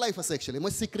ডুপ্লিকেট লাইফ আছে একচুৱেলি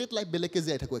মই চিক্ৰেট লাইফ বেলেগকৈ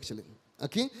জীয়াই থাকোঁ একচুৱেলি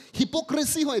অ'কে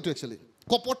হিপক্ৰেচি হয় এইটো একচুৱেলি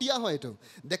কপটীয়া হয় এইটো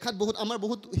দেখাত আমাৰ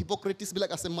বহুত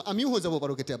হিপক্ৰেটিছবিলাক আছে আমিও হৈ যাব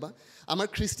পাৰোঁ কেতিয়াবা আমাৰ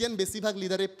খ্ৰীষ্টিয়ান বেছিভাগ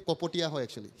লিডাৰে কপটীয়া হয়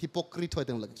একচুৱেলি হিপক্ৰিট হয়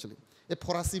তেওঁলোক একচুৱেলি এই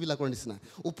ফৰাচীবিলাকৰ নিচিনা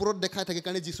ওপৰত দেখাই থাকে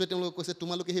কাৰণে যিচুৱে তেওঁলোকক কৈছে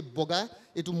তোমালোকে সেই বগা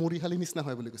এইটো মৰিশালী নিচিনা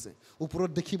হয় বুলি কৈছে ওপৰত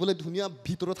দেখিবলৈ ধুনীয়া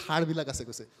ভিতৰত হাড়বিলাক আছে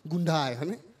কৈছে গোন্ধাই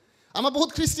হয়নে আমাৰ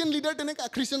বহুত খ্ৰীষ্টিয়ান লিডাৰ তেনেকুৱা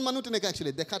খ্ৰীষ্টিয়ান মানুহ তেনেকুৱা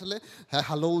একচুৱেলি দেখাত হ'লে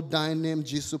হেল্ল' ডাই নেম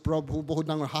যিচু প্ৰভু বহুত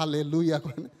ডাঙৰ হালেলুয়া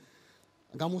কয়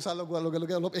গামোচা লগোৱাৰ লগে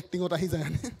লগে অলপ এক্টিঙত আহি যায়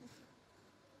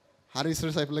হাৰিশ্বৰ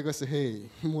চাই পেলাই কৈছে হেই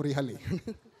মৰিশালী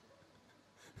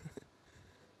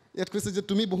ইয়াত কৈছে যে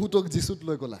তুমি বহুতক যিচুত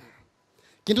লৈ গ'লা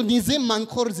কিন্তু নিজে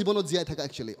মাংসৰ জীৱনত জীয়াই থাকা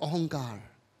একচুৱেলি অহংকাৰ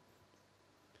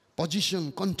পজিশ্যন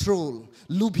কণ্ট্ৰল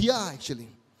লোভিয়া একচুৱেলি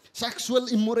ছেক্সুৱেল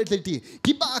ইমৰেলিটি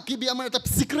কিবা কিবি আমাৰ এটা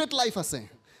চিক্ৰেট লাইফ আছে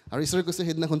আৰু ঈশ্বৰে কৈছে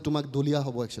সেইদিনাখন তোমাক দলীয়া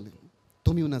হ'ব একচুৱেলি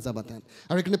তুমিও নাযাবা তাত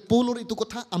আৰু সেইকাৰণে পৌলৰ এইটো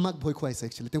কথা আমাক ভয় খুৱাইছে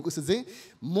একচুৱেলি তেওঁ কৈছে যে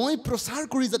মই প্ৰচাৰ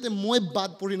কৰি যাতে মই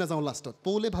বাদ পৰি নাযাওঁ লাষ্টত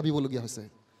পৌলে ভাবিবলগীয়া হৈছে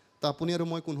তো আপুনি আৰু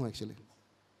মই কোন হয় একচুৱেলি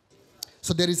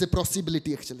চ' দেৰ ইজ এ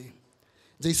পচিবিলিটি একচুৱেলি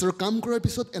যে ঈশ্বৰৰ কাম কৰাৰ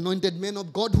পিছত এনইণ্টেড মেন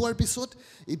অফ গড হোৱাৰ পিছত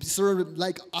ঈশ্বৰৰ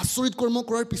লাইক আচৰিত কৰ্ম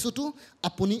কৰাৰ পিছতো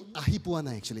আপুনি আহি পোৱা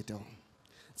নাই একচুৱেলি তেওঁ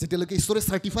যেতিয়ালৈকে ঈশ্বৰে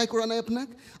চাৰ্টিফাই কৰা নাই আপোনাক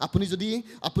আপুনি যদি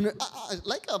আপোনাৰ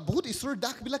লাইক বহুত ঈশ্বৰৰ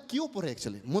দাসবিলাক কিয় পঢ়ে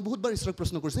একচুৱেলি মই বহুতবাৰ ঈশ্বৰক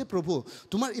প্ৰশ্ন কৰিছোঁ প্ৰভু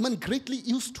তোমাৰ ইমান গ্ৰেটলি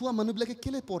ইউজ হোৱা মানুহবিলাকে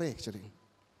কেলৈ পঢ়ে একচুৱেলি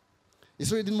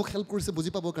ঈশ্বৰে এদিন মোক হেল্প কৰিছে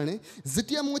বুজি পাবৰ কাৰণে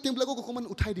যেতিয়া মই তেওঁবিলাকক অকণমান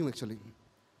উঠাই দিওঁ একচুৱেলি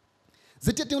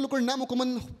যেতিয়া তেওঁলোকৰ নাম অকণমান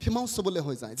ফেমাউচ হ'বলৈ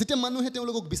হৈ যায় যেতিয়া মানুহে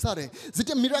তেওঁলোকক বিচাৰে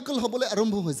যেতিয়া মিৰাকল হ'বলৈ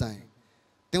আৰম্ভ হৈ যায়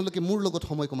তেওঁলোকে মোৰ লগত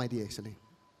সময় কমাই দিয়ে একচুৱেলি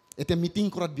এতিয়া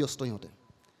মিটিং কৰাত ব্যস্ত সিহঁতে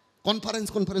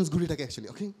কনফাৰেঞ্চ ঘূৰি থাকে একচুৱেলি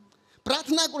অ'কে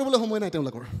প্ৰাৰ্থনা কৰিবলৈ সময় নাই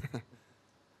তেওঁলোকৰ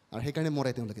আৰু সেইকাৰণে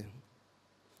মৰে তেওঁলোকে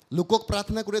লোকক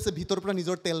প্ৰাৰ্থনা কৰি আছে ভিতৰৰ পৰা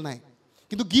নিজৰ তেল নাই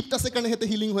কিন্তু গিফ্ট আছে কাৰণে সিহঁতে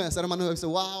হিলিং হৈ আছে আৰু মানুহে ভাবিছে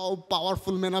wow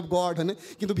powerful man of god হয়নে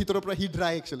কিন্তু ভিতৰৰ পৰা হি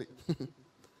ড্ৰাই একচুৱেলি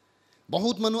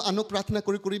বহুত মানুহ আনক প্ৰাৰ্থনা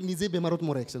কৰি কৰি নিজে বেমাৰত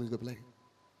মৰে একচুৱেলি গৈ পেলাই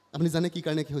আপুনি জানে কি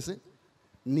কাৰণে কি হৈছে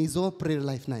নিজৰ প্ৰেয়াৰ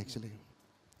লাইফ নাই একচুৱেলি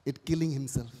ইট কিলিং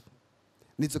হিমছেল্ফ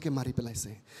নিজকে মাৰি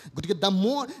পেলাইছে গতিকে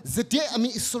যেতিয়াই আমি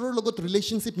ঈশ্বৰৰ লগত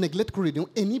ৰিলেশ্যনশ্বিপ নেগলেক্ট কৰি দিওঁ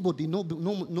anybody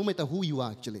no' matter who you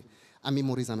R actually আমি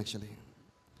মৰি যাম actually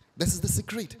this is the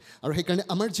secret আৰু সেইকাৰণে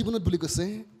আমাৰ জীৱনত বুলি কৈছে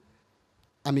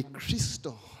আমি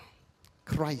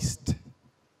খ্ৰাইষ্ট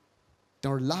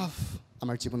তেওঁৰ লাভ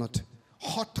আমাৰ জীৱনত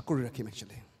হট কৰি ৰাখিম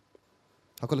একচুৱেলি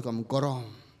সকলো কম গৰম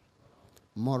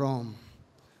মৰম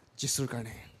যিচুৰ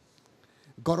কাৰণে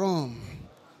গৰম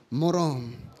মৰম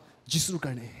যিচুৰ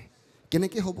কাৰণে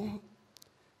কেনেকৈ হ'ব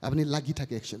আপুনি লাগি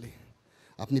থাকে একচুৱেলি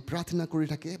আপুনি প্ৰাৰ্থনা কৰি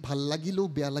থাকে ভাল লাগিলেও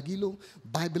বেয়া লাগিলেও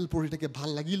বাইবেল পঢ়ি থাকে ভাল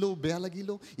লাগিলেও বেয়া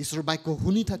লাগিলেও ঈশ্বৰৰ বাক্য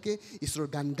শুনি থাকে ঈশ্বৰৰ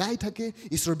গান গাই থাকে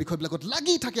ঈশ্বৰৰ বিষয়বিলাকত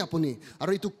লাগি থাকে আপুনি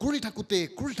আৰু এইটো কৰি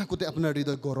থাকোঁতে আপোনাৰ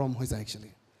হৃদয় গৰম হৈ যায়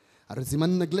একচুৱেলি আৰু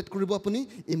যিমান নেগলেক্ট কৰিব আপুনি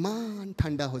ইমান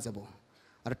ঠাণ্ডা হৈ যাব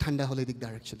আৰু ঠাণ্ডা হ'লে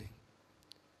দিগদাৰ একচুৱেলি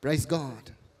প্ৰাইজ গড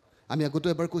আমি আগতো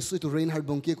এবাৰ কৈছোঁ এইটো ৰেইনহাৰ্ড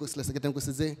বংকিয়ে কৈছিলে চাগে তেওঁ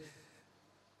কৈছে যে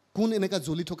কোন এনেকুৱা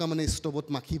জ্বলি থকা মানে ষ্টভত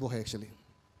মাখি বহে একচুৱেলি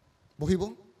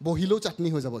বহিলেও চাটনি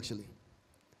হৈ যাব একচুৱেলি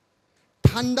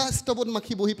ঠাণ্ডা ষ্টভত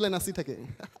মাখি বহি পেলাই নাচি থাকে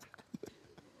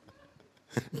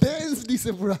ডেন্স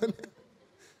দিছে পুৰা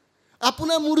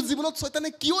আপোনাৰ মোৰ জীৱনত শয়তানে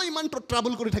কিয় ইমান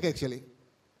ট্ৰাবল কৰি থাকে একচুৱেলি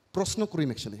প্ৰশ্ন কৰিম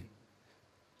একচুৱেলি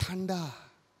ঠাণ্ডা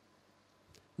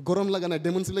গৰম লগা নাই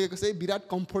ডেমনচিলাকে কৈছে এই বিৰাট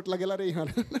কমফৰ্ট লাগিলা ৰে ইহঁত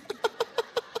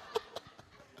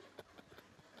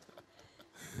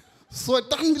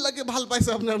শয়তানবিলাকে ভাল পাইছে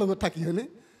আপোনাৰ লগত থাকি হয়নে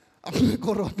আপোনাৰ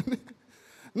ঘৰত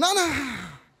না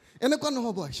এনেকুৱা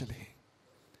নহ'ব একচুৱেলি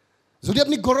যদি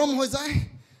আপুনি গৰম হৈ যায়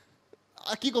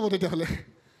কি ক'ব তেতিয়াহ'লে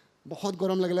বহুত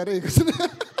গৰম লাগিলা ৰে কৈছে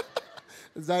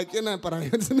যায় কে নাই পাৰা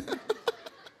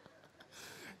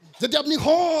যেতিয়া আপুনি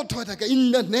হট হৈ থাকে in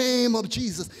the name of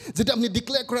Jesus যেতিয়া আপুনি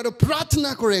ডিক্লেয়াৰ কৰে আৰু প্ৰাৰ্থনা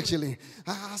কৰে একচুৱেলি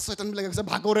শয়তানবিলাকে কৈছে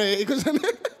ভাগৰে এই কৈছে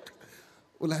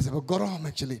ওলাই যাব গৰম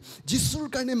একচুৱেলি যিচুৰ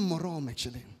কাৰণে মৰম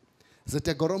একচুৱেলি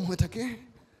যেতিয়া গৰম হৈ থাকে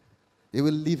You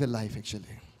will live a life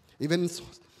actually. Even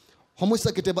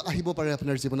সমস্যা কেতিয়াবা আহিব পাৰে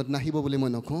আপোনাৰ জীৱনত নাহিব বুলি মই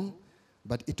নকওঁ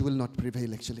but it will not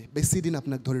prevail actually. বেছি দিন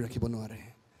আপোনাক ধৰি ৰাখিব নোৱাৰে.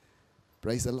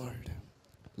 Praise the Lord.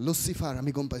 Lucifer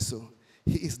আমি গম পাইছো.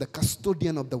 He is the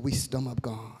custodian of the wisdom of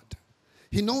God.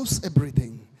 He knows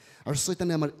everything. আৰু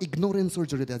শয়তানে আমাৰ ignorance-ৰ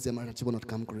জৰিয়তে আজি আমাৰ জীৱনত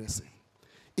কাম কৰি আছে.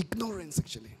 Ignorance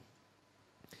actually.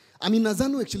 আমি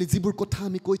নাজানো actually যিবোৰ কথা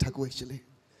আমি কৈ থাকো actually.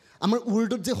 আমাৰ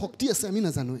ৱৰ্ডত যে শক্তি আছে আমি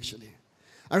নাজানো actually.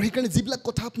 আৰু সেইকাৰণে যিবিলাক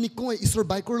কথা আপুনি কয় ঈশ্বৰৰ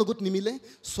বাইকৰ লগত নিমিলে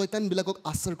শয়তানবিলাকক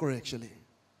আচৰ কৰে actually.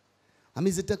 আমি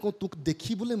যেতিয়া কওঁ তোক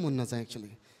দেখিবলৈ মন নাযায়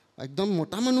actually. একদম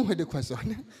মোটা মানুহ হৈ দেখুৱাইছো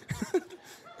হয়নে?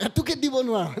 এটুকে দিব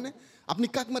নোৱাৰা হয়নে? আপুনি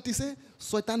কাক মাতিছে?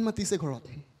 শয়তান মাতিছে ঘৰত।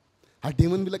 আৰু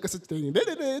ডেমনবিলাক আছে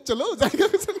চলো যাই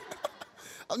গৈছে।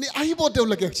 আপুনি আহিব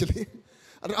তেওঁলোকে actually.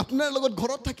 আৰু আপোনাৰ লগত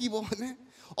ঘৰত থাকিব হয়নে?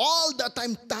 All the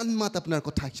time টান মাত আপোনাৰ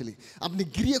কথা actually. আপুনি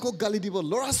গিৰিয়েকক গালি দিব,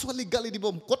 ল'ৰা ছোৱালীক গালি দিব,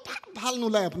 কথা ভাল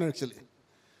নোলায় আপোনাৰ actually.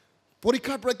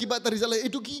 পৰীক্ষাৰ পৰা কিবা এটা ৰিজাল্ট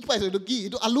এইটো কি পাইছে এইটো কি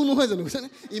এইটো আলু নহয় জানো বুজিছানে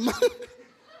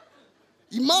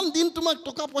ইমান দিন তোমাক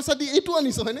টকা পইচা দি এইটো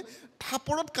আনিছো হয়নে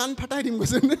থাপৰত কাণ ফাটাই দিম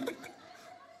কৈছেনে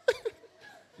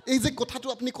এই যে কথাটো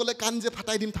আপুনি ক'লে কাণ যে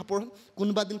ফাটাই দিম থাপৰত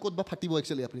কোনবা দিন ক'তবা ফাটিব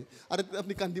একচুৱেলি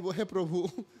আপুনি কাণ দিব হে প্ৰভু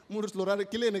মোৰ ল'ৰাৰে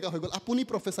কেলে এনেকা হৈ গ'ল আপুনি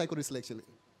প্ৰফেচাই কৰিছিল একচুৱেলি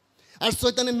আৰু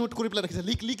শয়তানে নোট কৰি পেলাই ৰাখিছে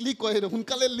লিক কয়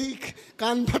সোনকালে লিক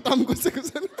কাণ ফাটাম কৈছে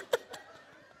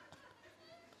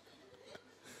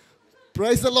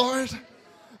Praise the Lord.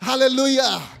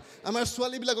 Hallelujah. আমাৰ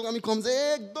ছোৱালীবিলাকক আমি কম যে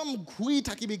একদম ঘুই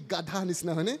থাকিবি গাধা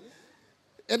নিচিনা হয়নে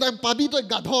এটা পাবি তই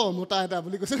গাধ মোটা এটা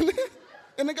বুলি কৈছে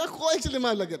এনেকা কয় একচুৱেলি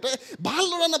মাৰ লাগে তই ভাল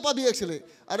ল'ৰা নাপাবি একচুৱেলি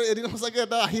আৰু এদিন সঁচাকৈ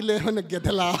এটা আহিলে মানে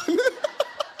গেধেলা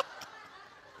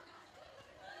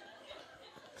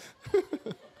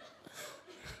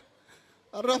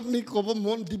আৰু আপুনি ক'ব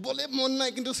মন দিবলৈ মন নাই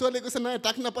কিন্তু ছোৱালীয়ে কৈছে নাই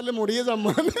তাক নাপালে মৰিয়ে যাম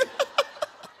মানে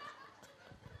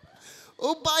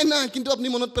উপায় নাই কিন্তু আপুনি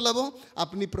মনত পেলাব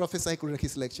আপুনি প্ৰফেচাই কৰি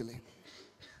ৰাখিছিল একচুৱেলি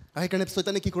আৰু সেইকাৰণে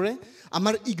শয়তানে কি কৰে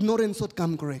আমাৰ ইগনৰেঞ্চত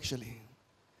কাম কৰে একচুৱেলি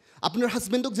আপোনাৰ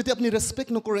হাজবেণ্ডক যেতিয়া আপুনি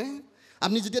ৰেছপেক্ট নকৰে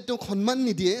আপুনি যেতিয়া তেওঁক সন্মান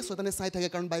নিদিয়ে শয়তানে চাই থাকে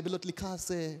কাৰণ বাইবেলত লিখা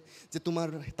আছে যে তোমাৰ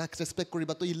তাক ৰেছপেক্ট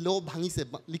কৰিবা তো ই ল ভাঙিছে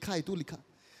লিখা এইটো লিখা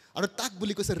আৰু তাক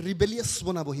বুলি কৈছে ৰিবেলিয়াছ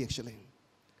বনাবহি একচুৱেলি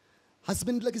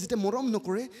হাজবেণ্ডবিলাকে যেতিয়া মৰম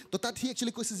নকৰে তো তাত সি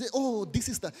একচুৱেলি কৈছে যে দিছ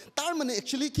ইজ দ্য তাৰ মানে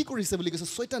একচুৱেলি কি কৰিছে বুলি কৈছে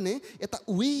শয়তানে এটা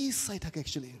ৱে চাই থাকে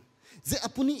একচুৱেলি যে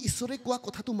আপুনি ঈশ্বৰে কোৱা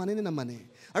কথাটো মানে নে নামানে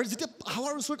আৰু যেতিয়া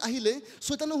হাৱাৰ ওচৰত আহিলে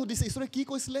শয়তানে সুধিছে ঈশ্বৰে কি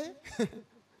কৈছিলে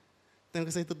তেওঁ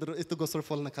কৈছে এইটো গছৰ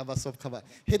ফল নাখাবা চব খাবা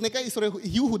সেনেকা ঈশ্বৰে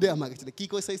সিও সুধে আমাক একচুৱেলি কি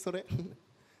কৈছে ঈশ্বৰে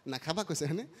নাখাবা কৈছে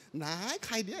হয়নে নাই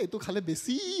খাই দিয়া এইটো খালে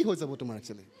বেছি হৈ যাব তোমাৰ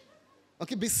একচুৱেলি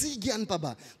অ'কে বেছি জ্ঞান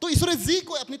পাবা তো ঈশ্বৰে যি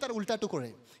কয় আপুনি তাৰ উল্টাটো কৰে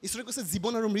ঈশ্বৰে কৈছে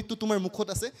জীৱন আৰু মৃত্যু তোমাৰ মুখত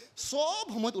আছে চব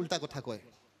সময়ত উল্টা কথা কয়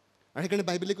আৰু সেইকাৰণে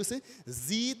বাইবেলে কৈছে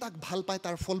যি তাক ভাল পায়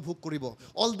তাৰ ফল ভোগ কৰিব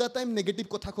অল দ্য টাইম নেগেটিভ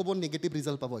কথা ক'ব নেগেটিভ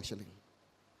ৰিজাল্ট পাব একচুৱেলি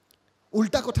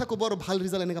উল্টা কথা ক'ব আৰু ভাল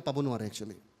ৰিজাল্ট এনেকৈ পাব নোৱাৰে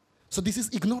actually so' this is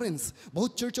ignorance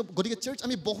বহুত গতিকে চাৰ্চ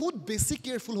আমি বহুত বেছি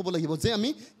কেয়াৰফুল হ'ব লাগিব যে আমি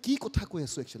কি কথা কৈ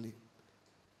আছোঁ একচুৱেলি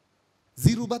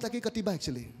যি ৰুবা তাকে কাটিবা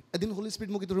একচুৱেলি এদিন হোলি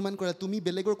স্পিৰিট মোক এইটো ৰিমাইণ্ড কৰা তুমি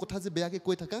বেলেগৰ কথা যে বেয়াকৈ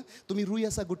কৈ থাকা তুমি ৰুই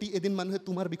আছা গুটি এদিন মানুহে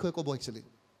তোমাৰ বিষয়ে ক'ব একচুৱেলি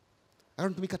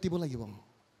কাৰণ তুমি কাটিব লাগিব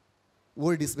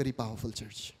word is very powerful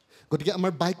search গতিকে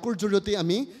আমাৰ বাক্যৰ জৰিয়তে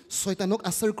আমি শয়তানক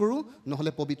আচাৰ কৰোঁ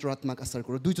নহ'লে পবিত্ৰ আত্মাক আচাৰ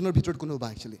কৰোঁ দুইজনৰ ভিতৰত কোনোবা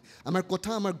একচুৱেলি আমাৰ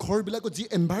কথা আমাৰ ঘৰবিলাকত যি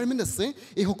এনভাইৰমেণ্ট আছে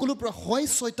এই সকলোৰ পৰা হয়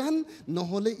শয়তান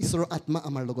নহ'লে ঈশ্বৰৰ আত্মা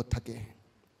আমাৰ লগত থাকে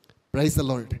প্ৰাইজ দ্য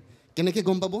লৰ্ড কেনেকৈ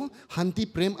গম পাব শান্তি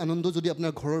প্ৰেম আনন্দ যদি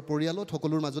আপোনাৰ ঘৰৰ পৰিয়ালত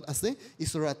সকলোৰ মাজত আছে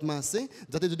ঈশ্বৰৰ আত্মা আছে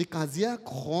যাতে যদি কাজিয়া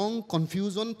খং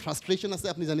কনফিউজন ফ্ৰাষ্ট্ৰেশ্যন আছে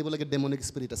আপুনি জানিব লাগে ডেমনিক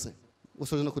স্পিৰিট আছে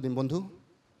ওচৰজনক সুধিম বন্ধু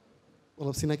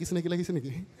অলপ চিনাকি লাগিছে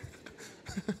নেকি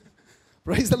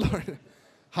Praise the Lord.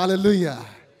 Hallelujah.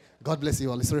 God bless you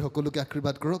all. ঈশ্বৰে সকলোকে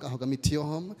আশীৰ্বাদ কৰক আহক আমি থিয়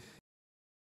হ'ম